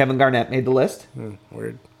Kevin Garnett made the list.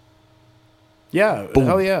 Weird. Yeah.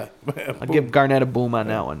 Hell yeah. I'll give Garnett a boom on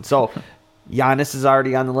that one. So Giannis is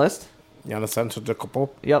already on the list. Giannis Antetokounmpo.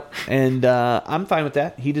 Yep, and I'm fine with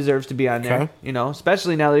that. He deserves to be on there. Okay. You know,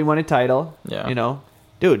 especially now that he won a title. Yeah. You know,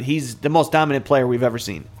 dude, he's the most dominant player we've ever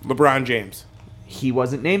seen. LeBron James. He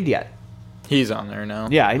wasn't named yet. He's on there now.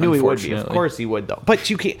 Yeah, I knew he would be. Of unfortunately. course he would, though. But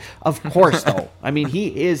you can't. Of course, though. I mean,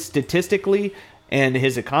 he is statistically and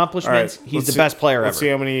his accomplishments. All right, He's let's the see- best player Let's see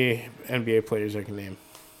ever. how many NBA players I can name.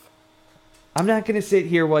 I'm not going to sit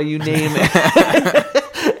here while you name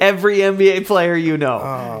every NBA player you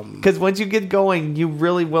know, because once you get going, you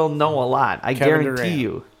really will know a lot. I Kevin guarantee Durant.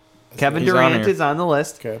 you. Kevin He's on Durant here. is on the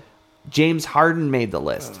list. Okay. James Harden made the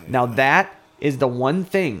list. Now that is the one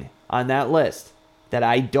thing on that list that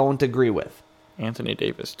I don't agree with. Anthony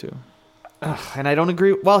Davis too. And I don't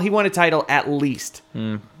agree. Well, he won a title at least.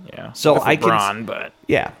 Yeah. So With I can- LeBron, but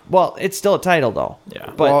Yeah. Well, it's still a title though.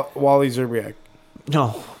 Yeah. But Wally Zerbiak.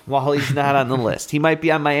 no, well, he's not on the list. He might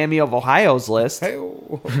be on Miami of Ohio's list. Hey,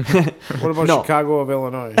 what about No. Chicago of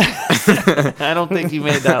Illinois? I don't think he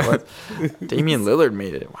made that list. Damian Lillard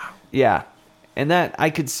made it. Wow. Yeah. And that I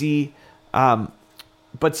could see.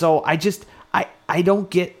 But so I don't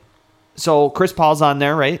get. So Chris Paul's on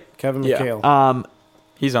there, right? Kevin Yeah. McHale.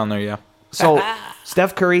 He's on there. Yeah. So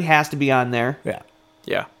Steph Curry has to be on there. Yeah.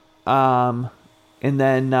 Yeah. And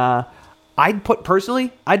then I'd put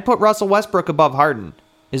Russell Westbrook above Harden.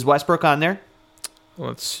 Is Westbrook on there?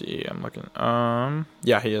 Let's see. I'm looking.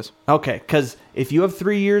 Yeah, he is. Okay, because if you have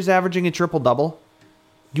 3 years averaging a triple double,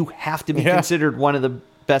 you have to be Yeah. considered one of the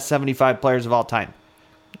best 75 players of all time.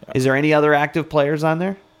 Is there any other active players on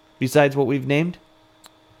there besides what we've named?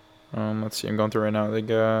 Let's see. I'm going through right now. They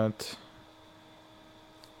got.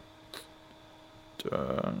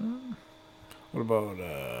 What about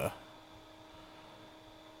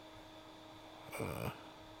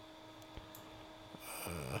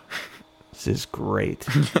This is great.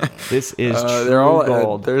 This is they're true all.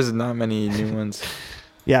 gold. There's not many new ones.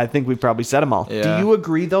 Yeah, I think we probably said them all. Yeah. Do you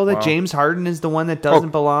agree though that Wow. James Harden is the one that doesn't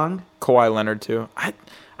Oh. belong? Kawhi Leonard too.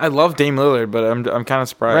 I love Dame Lillard, but I'm kind of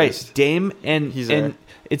surprised. Right, Dame and He's and there.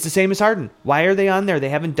 it's the same as Harden. Why are they on there? They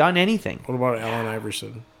haven't done anything. what about Allen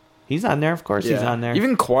Iverson? He's on there, of course. He's on there.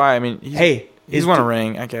 Even Kawhi. I mean, he's is won a Du-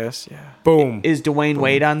 ring, I guess. Yeah, Boom. Is Dwayne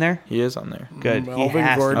Wade on there? he is on there. Good. He Melvin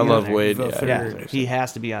has to Gordon. be I on love there. Wade. the Yeah. third. Yeah, he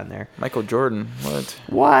has to be on there. Michael Jordan. What?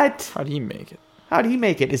 What? How'd he make it? How'd he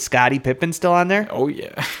make it? Is Scottie Pippen still on there? Oh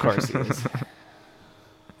yeah. Of course he is.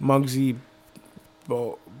 Muggsy.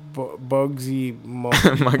 Bugsy. Muggsy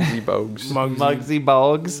Bogues. Muggsy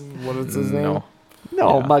Bogues. What is his name? No.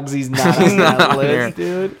 No, Yeah. Muggsy's not on that not on list,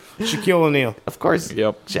 dude. Shaquille O'Neal. Of course,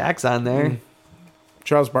 Yep. Shaq's on there.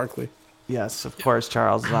 Charles Barkley. Yes, of course,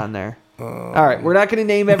 Charles is on there. All right, we're not going to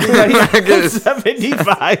name everybody on the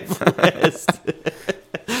 75 list.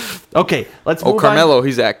 Okay, let's Oh, move Carmelo.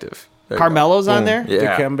 He's active. on. There you go. Carmelo's on there?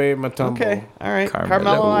 Yeah. Dikembe Mutombo. Okay, all right. Carmelo.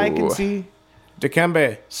 Carmelo, I can see.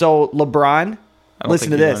 Dikembe. So, LeBron, I don't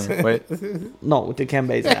listen to think he's this. on here. Wait. No,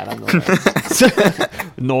 Dikembe's not on the list.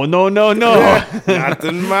 No. Not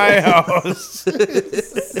in my house.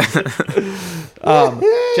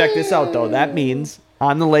 Check this out, though. That means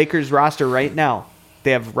on the Lakers roster right now,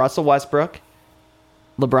 they have Russell Westbrook,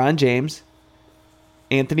 LeBron James,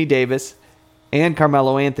 Anthony Davis, and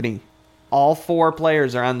Carmelo Anthony. All 4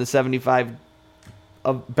 players are on the 75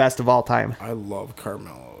 of best of all time. I love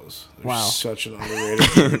Carmelo's. They're Wow. such an underrated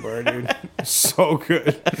candy bar, dude. So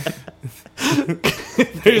good.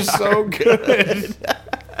 They're so good.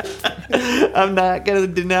 I'm not going to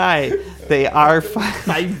deny they are fun.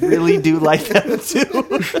 I really do like them too.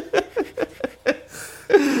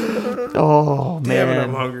 Oh, Damn it, man.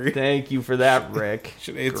 I'm hungry. Thank you for that, Rick.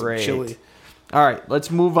 Should have ate some Great. chili. All right,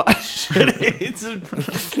 let's move on. Should have ate some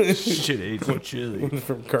chili.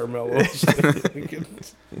 From Carmelo's.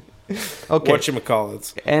 Okay,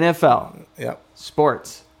 Whatchamacallits. NFL, Yep.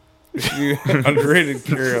 sports. You underrated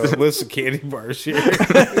list of candy bars here.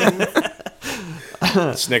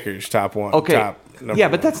 Snickers, top one. Okay. Top number Yeah,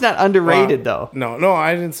 but one. that's not underrated, though. No,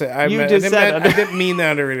 I didn't say. I didn't mean the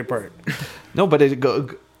underrated part. No, but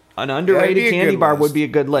an underrated be a candy good ber list. would be a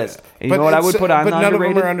good list. And you But know what I would it's- put on but the none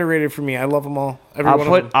underrated? of them are underrated for me. I love them all. Every one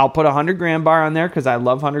of them. I'll put a 100 gram bar on there because I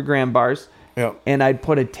love 100 gram bars. Yep. And I'd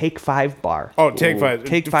put a Take 5 bar. Oh, Take Five.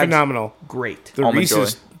 Take 5 Phenomenal. Great. The Almond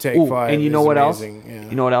Reese's Joy. Take Ooh, Five. and you know is what amazing. else? Yeah.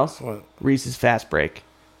 You know what else? What? Reese's Fast Break.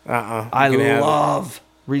 I love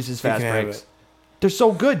Reese's Fast can have Breaks. it. They're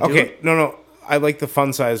so good, dude. Okay, no. I like the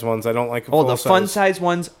fun size ones. I don't like the Oh, full the size. fun size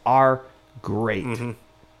ones are great.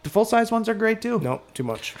 The full size ones are great too. No, too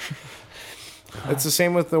much. It's the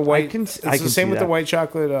same with the white. It's I the can same see with the that. white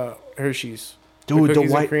chocolate Hershey's. Dude, the cookies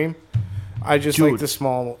and white- cream. I just Dude. like the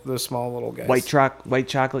small little guys. White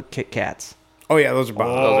chocolate Kit Kats. Oh yeah, those are bomb.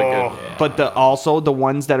 Those are good. Yeah. But also the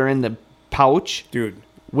ones that are in the pouch Dude,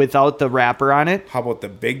 without the wrapper on it. how about the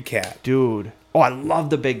big cat? Dude. Oh, I love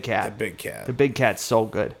the Big The Cat. big cat. The Big Cat's so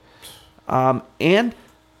good. And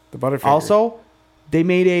The Butterfinger. also, they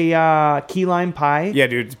made a key lime pie. yeah,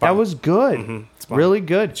 dude, it's That bomb. was good. It's bomb. Really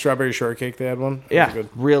good. Strawberry shortcake. They had one. That Yeah, was good.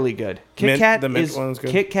 really good. Kit Mint- Kat the mint is one's good.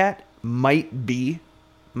 Kit Kat might be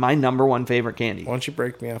my number one favorite candy. Why don't you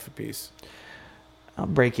break me off a piece? I'll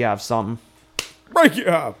break you off something. Break you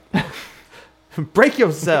up. Break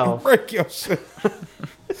yourself. Break yourself.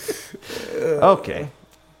 Okay.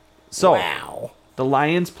 So Wow. the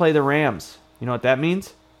Lions play the Rams. You know what that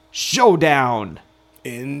means? Showdown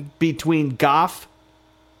between Goff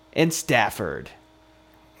and Stafford.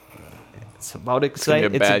 It's about gonna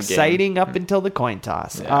exciting. be a It's bad exciting up until the coin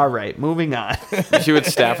toss. All right, moving on. You see what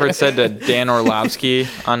Stafford said to Dan Orlovsky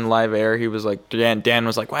on live air? He was like, Dan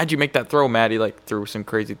was like, why'd you make that throw, Matt? He like threw some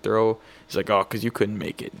crazy throw. He's like, oh, because you couldn't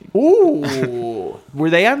make it. Ooh, were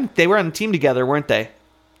they on? They were on the team together, weren't they?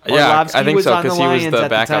 Yeah, Orlovsky I think was so, on the because he was Lions the at the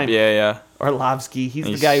backup. time. Yeah. Orlovsky, he's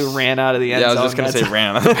the guy who ran out of the end Yeah, I zone. was just going to say That's-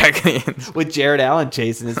 ran on the back of the end. with Jared Allen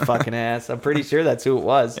chasing his fucking ass. I'm pretty sure that's who it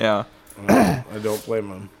was. Yeah. I don't blame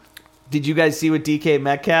him. Did you guys see what DK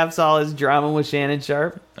Metcalf saw his drama with Shannon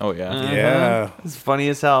Sharp? Oh, yeah. Yeah. It's funny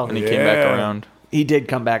as hell. And he came back Yeah. around. He did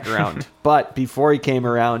come back around. But before he came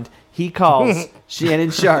around, he calls Shannon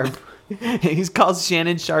Sharp. He calls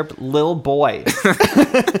Shannon Sharp Lil Boy.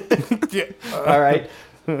 Yeah. All right.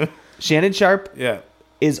 Shannon Sharp Yeah.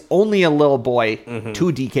 is only a little boy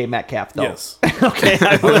to DK Metcalf, though. Yes. Okay.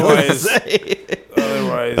 I will Otherwise- say.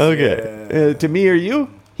 Otherwise. Okay. Yeah. To me or you,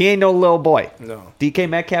 he ain't no little boy. No. DK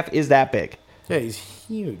Metcalf is that big. Yeah, he's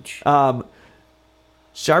huge.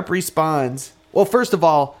 Sharp responds. Well, first of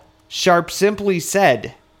all, Sharp simply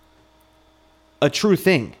said a true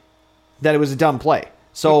thing, that it was a dumb play.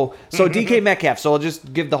 So DK Metcalf. So I'll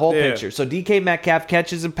just give the whole Yeah. picture. So DK Metcalf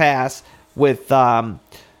catches a pass with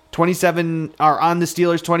 27 or on the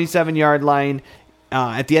Steelers 27-yard line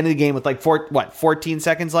at the end of the game with like 14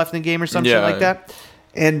 seconds left in the game or something Yeah. like that.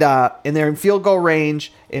 And they're in field goal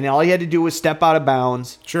range, and all he had to do was step out of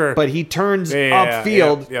bounds. Sure. But he turns Yeah,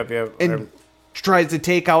 upfield Yep. and tries to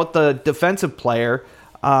take out the defensive player.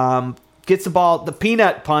 Gets the ball, the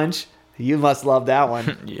peanut punch. You must love that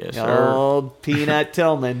one. Yes, sir. Old Peanut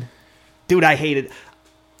Tillman. Dude, I hated.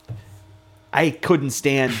 I couldn't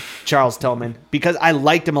stand Charles Tillman because I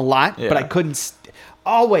liked him a lot, but Yeah. I couldn't.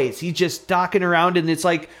 Always, he's just stalking around, and it's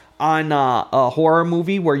like on a horror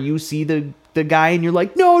movie where you see the guy and you're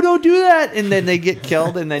like, no, don't do that, and then they get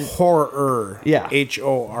killed, and then Horror. Yeah.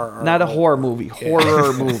 HORR. not a horror movie,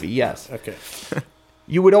 horror movie. Yes. Okay.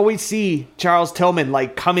 You would always see Charles Tillman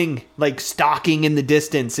like coming, like stalking in the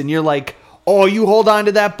distance, and you're like, "Oh, you hold on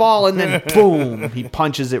to that ball," and then boom, he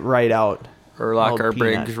punches it right out. Urlacher Old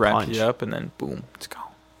Briggs peanut wrapped punch. it up, and then boom, it's gone.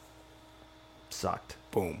 Sucked.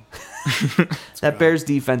 Boom. That Bears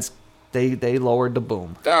defense, they lowered the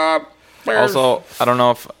boom. Also, I don't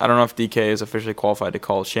know if DK is officially qualified to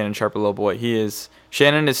call Shannon Sharp a little boy.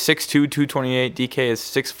 Shannon is 6'2", 228. DK is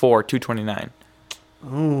 6'4", 229.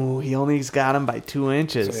 Ooh, he only's got him by 2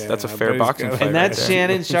 inches. Yeah, That's a but fair he's boxing got- fight. And that's right there.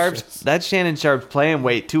 Shannon Sharp's. That's Shannon Sharp's playing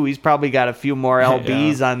weight too. He's probably got a few more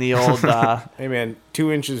lbs on the old. Hey man,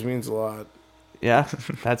 2 inches means a lot. Yeah,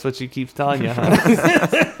 that's what she keeps telling you, huh?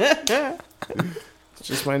 It's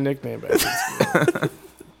just my nickname. Back in school.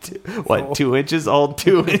 What, 2 inches? Old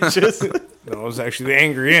 2 inches. No, it was actually the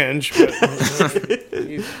angry inch. But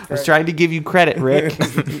I was trying to give you credit, Rick.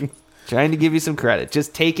 Trying to give you some credit.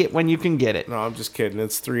 Just take it when you can get it. no, I'm just kidding.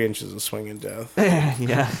 It's 3 inches of swinging death. Yeah.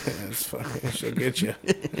 Yeah, it's fucking. She'll get you.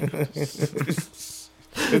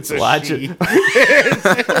 It's a Watch she.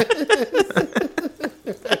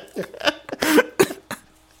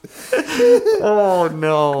 Oh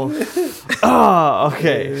no. Oh,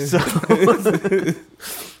 okay.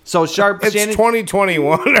 So Sharp It's Shannon.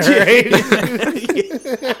 2021, all right?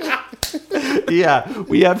 Yeah,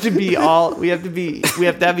 we have to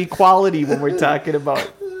have equality when we're talking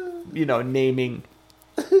about, naming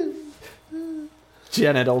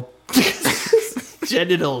genitals,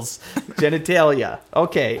 genitalia.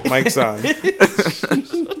 Okay. Mike's on.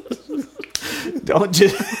 Don't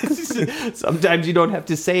just. Sometimes you don't have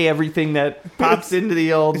to say everything that pops into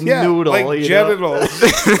the old Yeah, noodle. like you know? genitals.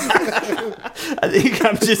 I think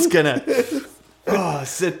I'm just gonna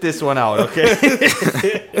sit this one out, okay?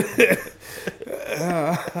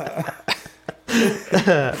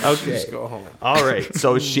 Okay. Just go home. All right.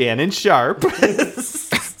 So Shannon Sharp.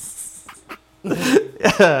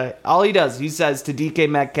 All he does, he says to DK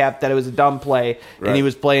Metcalf that it was a dumb play and he Right.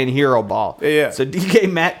 was playing hero ball. Yeah. So DK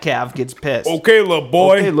Metcalf gets pissed. Okay, little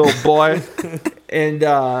boy. Okay, little boy. And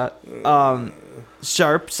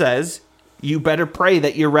Sharp says, "You better pray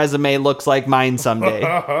that your resume looks like mine someday."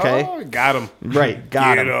 Okay? Got him. Right,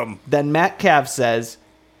 got Get him. 'em. Then Metcalf says,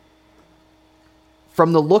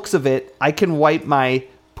 "From the looks of it, I can wipe my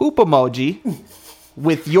poop emoji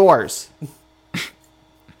with yours."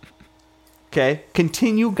 Okay?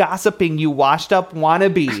 Continue gossiping, you washed up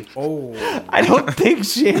wannabe. Oh. I don't think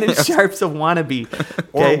Shannon Sharp's a wannabe.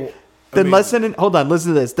 Okay. Or- Then mean- hold on,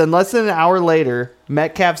 listen to this. Then less than an hour later,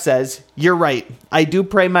 Metcalf says, "You're right. I do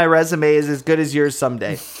pray my resume is as good as yours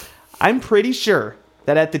someday." I'm pretty sure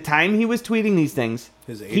that at the time he was tweeting these things,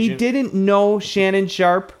 His he agent? didn't know Shannon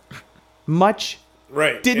Sharp much.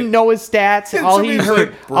 Right. Didn't know his stats. All he somebody's heard,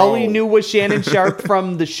 like, "Bro." all he knew was Shannon Sharp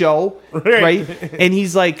from the show, right? And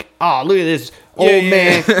he's like, "Oh, look at this old Yeah, yeah.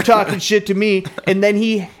 man talking shit to me." And then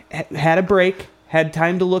he had a break, had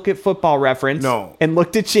time to look at Football Reference, No. and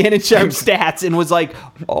looked at Shannon Sharp's stats and was like,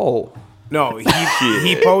 "Oh, No,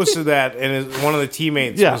 he posted that, and one of the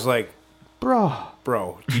teammates Yeah. was like, bro,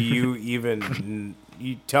 "Bro, do you even?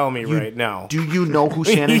 You tell me right now. do you know who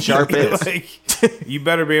Shannon Sharp is? Like, you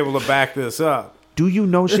better be able to back this up." Do you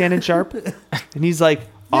know Shannon Sharp?" And he's like,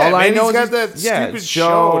 "All Yeah, I man, know he's is got that yeah, stupid show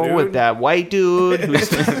show, dude. with that white dude." Who's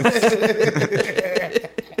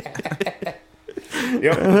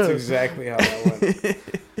Yep, that's exactly how that went.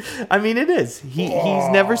 I mean, it is. He's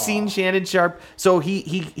never seen Shannon Sharp, so he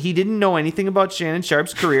didn't know anything about Shannon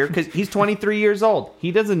Sharp's career because he's 23 years old.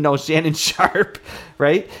 He doesn't know Shannon Sharp,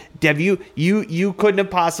 right? Dev, you couldn't have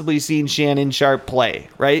possibly seen Shannon Sharp play,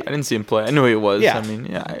 right? I didn't see him play. I knew who he was. Yeah. I mean,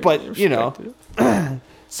 yeah. I But, you know, respect it.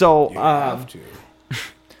 So You have to.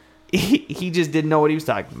 he just didn't know what he was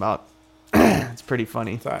talking about. It's pretty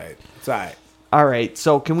funny. It's all right. It's all right. All right,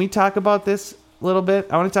 so can we talk about this a little bit?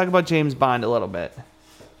 I want to talk about James Bond a little bit.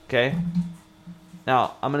 Okay?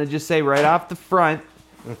 Now, I'm going to just say right off the front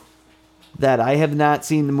that I have not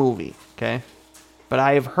seen the movie, okay? But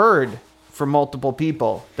I have heard from multiple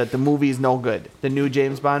people that the movie is no good. The new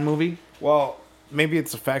James Bond movie. Well, maybe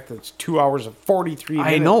it's the fact that it's 2 hours and 43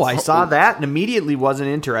 minutes. I know, I saw that and immediately wasn't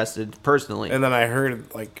interested, personally. And then I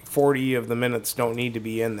heard like 40 of the minutes don't need to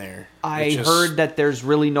be in there. I It's just- heard that there's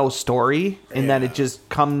really no story and that Yeah. it just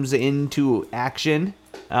comes into action.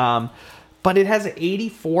 But it has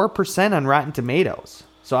 84% on Rotten Tomatoes.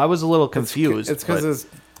 So I was a little confused. It's because but it's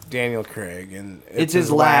Daniel Craig and it's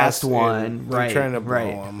his last and one. they're Right. trying to blow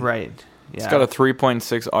right. him. Right. Yeah. It's got a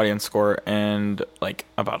 3.6 audience score, and like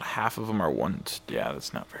about half of them are ones. Yeah,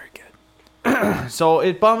 that's not very good. So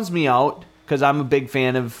it bums me out because I'm a big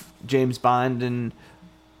fan of James Bond and,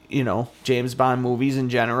 you know, James Bond movies in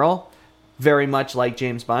general. Very much like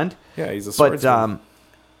James Bond. Yeah, he's a But swordsman.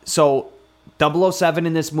 so 007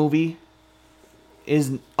 in this movie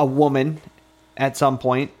is a woman at some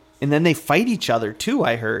point, and then they fight each other too,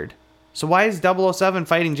 I heard. So why is 007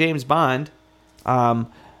 fighting James Bond?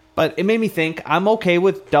 But it made me think I'm okay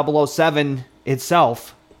with 007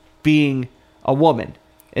 itself being a woman.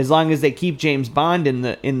 As long as they keep James Bond in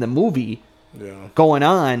the movie Yeah. going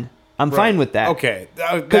on, I'm fine with that. Okay.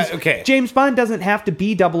 'Cause Okay. James Bond doesn't have to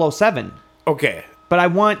be 007, Okay. but I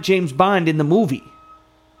want James Bond in the movie.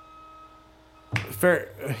 Fair.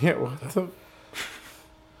 Yeah. What the,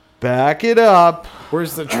 Back it up.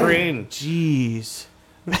 where's the train? Jeez.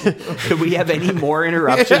 Do we have any more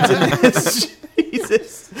interruptions in this?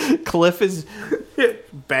 Jesus. Cliff is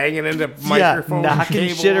Banging into microphone knocking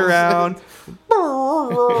cables. shit around.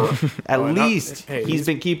 At no, least hey, he's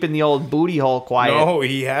been keeping the old booty hole quiet. No,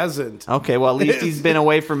 he hasn't. Okay, well, at least he's been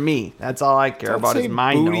away from me. That's all I care Don't about say is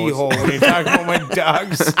my booty nose. hole when you're talking about my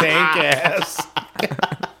dog's stank ass.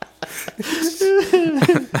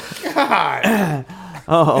 God,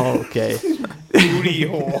 Oh, okay. booty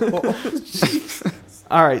hole.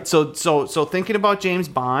 All right, so thinking about James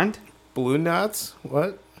Bond. Balloon knots?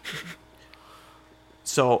 What?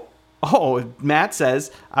 So, Matt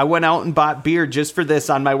says, I went out and bought beer just for this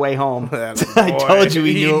on my way home. That I boy. told you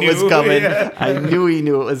he knew it was coming. Yeah. I knew he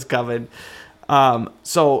knew it was coming.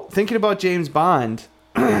 So, thinking about James Bond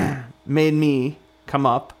made me come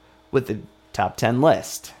up with a top 10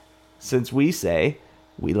 list. Since we say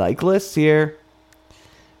we like lists here,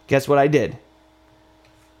 guess what I did?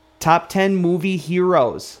 Top 10 movie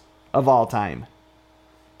heroes of all time.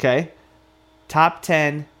 Okay? Top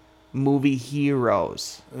 10 movie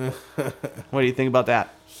heroes. What do you think about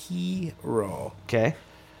that? Hero. Okay.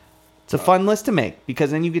 It's a fun list to make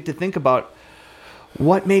because then you get to think about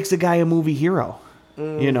what makes a guy a movie hero.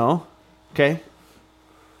 You know? Okay.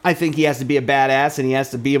 I think he has to be a badass and he has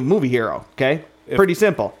to be a movie hero. Okay. Pretty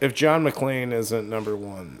simple. If John McClane isn't number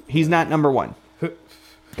one. He's not number one.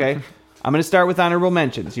 Okay. I'm going to start with honorable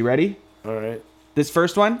mentions. You ready? All right. This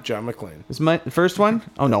first one? John McClane. The first one?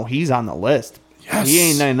 Oh, no. He's on the list. Yes. He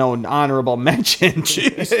ain't no honorable mention.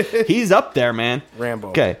 Jeez. He's up there, man. Rambo.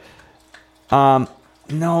 Okay.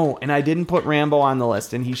 No, and I didn't put Rambo on the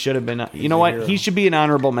list, and he should have been. You know what? hero. He should be an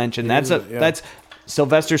honorable mention. That's yeah. that's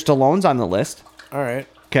Sylvester Stallone's on the list. All right.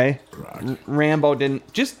 Okay. Rambo didn't.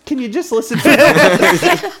 Can you just listen to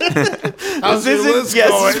that? How's your list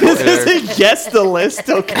going? This isn't guess the list,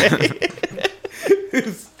 okay?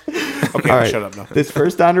 Okay, All right. shut up now. This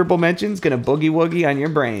first honorable mention's gonna boogie woogie on your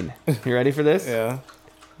brain. You ready for this? Yeah.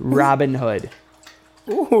 Robin Hood.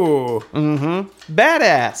 Ooh.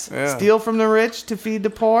 Badass. Yeah. Steal from the rich to feed the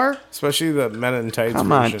poor. Especially the Men in Tights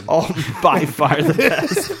Come on. version. Oh, by far the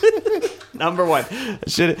best. Number one.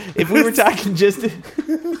 If we were talking just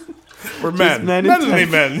We're men. men in Manly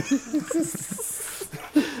men.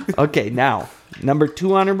 okay, now number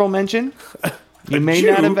two honorable mention. You may Jew?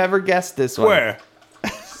 not have ever guessed this one. Where?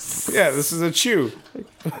 Yeah, this is a chew.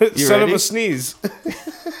 You Son ready? of a sneeze.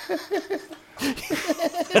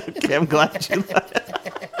 Okay, I'm glad you.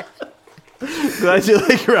 Glad you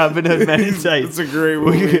like Robin Hood Men in Tights. It's a great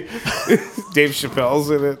movie. Dave Chappelle's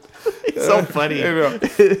in it. It's so funny. I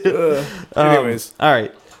know. Anyways. All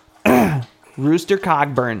right. Rooster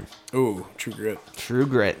Cogburn. Ooh, True Grit. True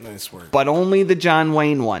Grit. Nice work. But only the John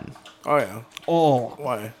Wayne one. Oh, yeah. Oh,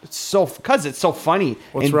 Why? it's so because it's so funny.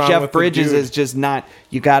 What's and wrong Jeff with the Bridges dude? is just not.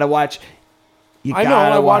 You gotta watch. You I know,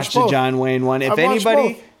 gotta I watch watched the both. John Wayne one. If I watched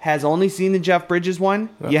anybody both. has only seen the Jeff Bridges one,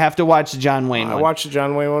 you have to watch the John Wayne I one. watched the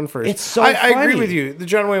John Wayne one first. It's so I agree funny. with you. The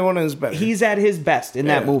John Wayne one is better. He's at his best in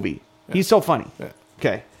that Yeah. movie. He's so funny. Yeah.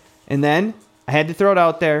 Okay, and then I had to throw it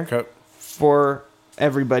out there Okay. for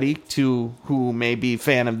everybody who may be a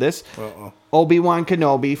fan of this. Uh-oh. Obi-Wan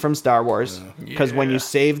Kenobi from Star Wars. Because when Yeah. you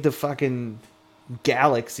save the fucking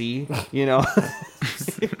galaxy, you know,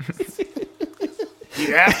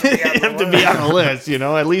 You have to be on the have to be on the list, you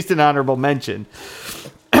know, at least an honorable mention.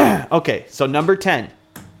 Okay, so number 10,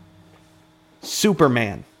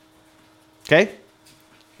 Superman. Okay?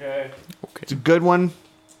 Okay. It's a good one.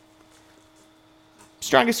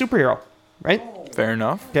 Strongest superhero, right? Fair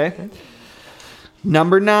enough. Okay.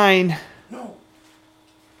 Number 9,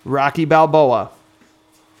 Rocky Balboa.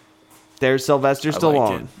 There's Sylvester I like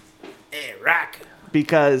Stallone. it. Hey, Rock.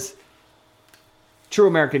 Because true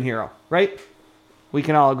American hero, right? We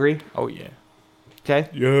can all agree. Oh yeah. Okay.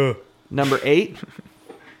 Yeah. Number 8.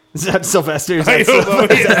 Is that Sylvester? Is I that, don't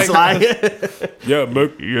know. is that Sly? Yeah,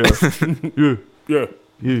 Mick. Yeah.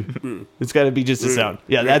 Yeah. It's got to be just a sound.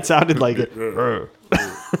 Yeah, that sounded like it.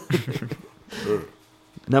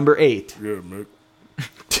 Number 8. Yeah, Mick.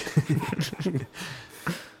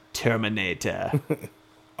 Terminator.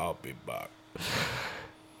 I'll be back.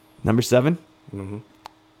 Number 7.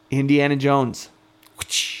 Indiana Jones.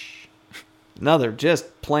 Another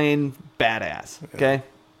just plain badass. Okay.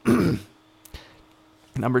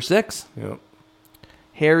 Number 6. Yep.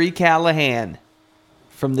 Harry Callahan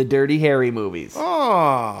from the Dirty Harry movies.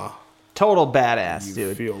 Oh, Total badass, you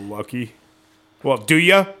dude. feel lucky. Well, do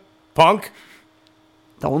ya, punk?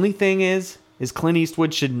 The only thing is Clint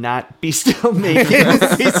Eastwood should not be still making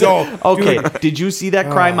movies. No, Okay, did you see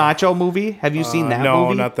that Cry Macho movie? Have you seen that no,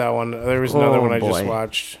 movie? not that one. There was another Oh, one I just boy.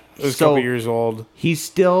 watched. It was So- a couple years old. He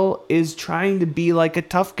still is trying to be like a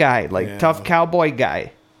tough guy, like Yeah. tough cowboy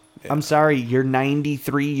guy. I'm sorry, you're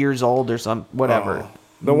 93 years old or some whatever. Oh.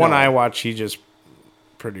 The one No. I watched, he just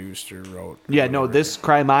produced or wrote. Yeah, no, this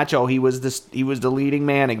Cry Macho, he was the leading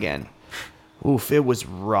man again. Oof, it was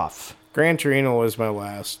rough. Gran Torino was my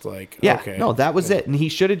last. Like, Yeah, okay. no, that was it. And he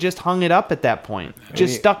should have just hung it up at that point.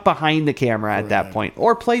 Just he- stuck behind the camera at that Right. point.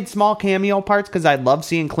 Or played small cameo parts because I love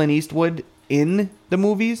seeing Clint Eastwood in the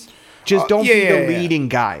movies. Just don't yeah, be yeah, the yeah. leading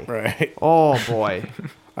guy. Right. Oh, boy.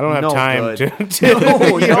 I don't have No time good. to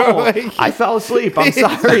No, you know, no. like- I fell asleep. I'm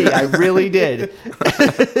sorry. I really did.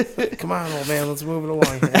 Come on, old man, let's move it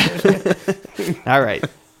along. All right.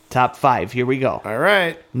 Top 5. Here we go. All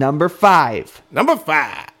right. Number 5, Number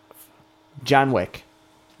 5. John Wick.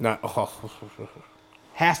 Not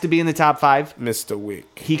Has to be in the top 5. Mr. Wick.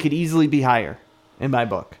 He could easily be higher in my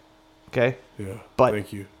book. Okay? Yeah. But-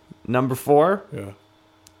 thank you. Number 4. Yeah.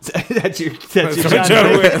 That's your That's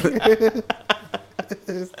John Wick.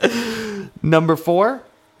 Number 4,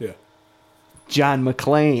 Yeah. John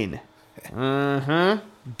McClane. Uh-huh.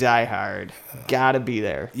 Die Hard. Gotta be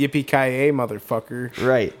there. Yippee-ki-yay, motherfucker.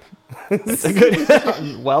 Right. That's a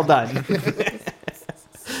good. Well done.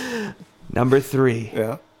 Number 3.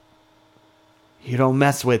 Yeah. You don't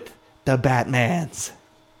mess with the Batmans.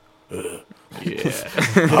 Come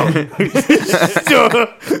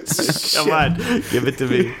on, give it to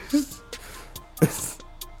me.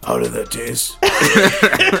 How did that taste?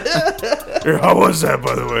 Or how was that,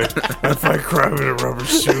 by the way? I fight crime in a rubber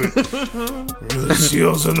suit. The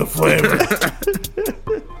seals and the flavor.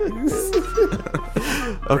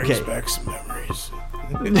 Brings Okay. back some memories.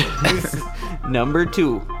 Number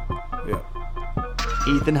 2. Yeah.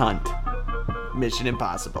 Ethan Hunt. Mission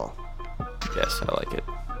Impossible. Yes, I like it.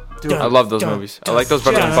 I love those movies. I like those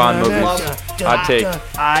fucking Bond movies. Hot take.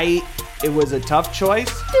 It was a tough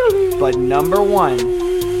choice, but number 1,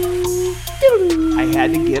 I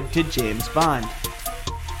had to give to James Bond.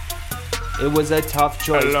 It was a tough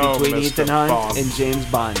choice Hello, between Mr. Ethan Hunt Bond. and James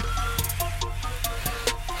Bond.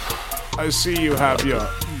 I see you have your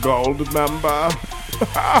gold member.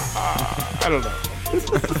 I don't know.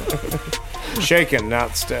 Shaken,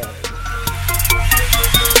 not stirred.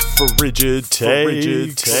 Frigid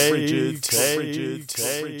take.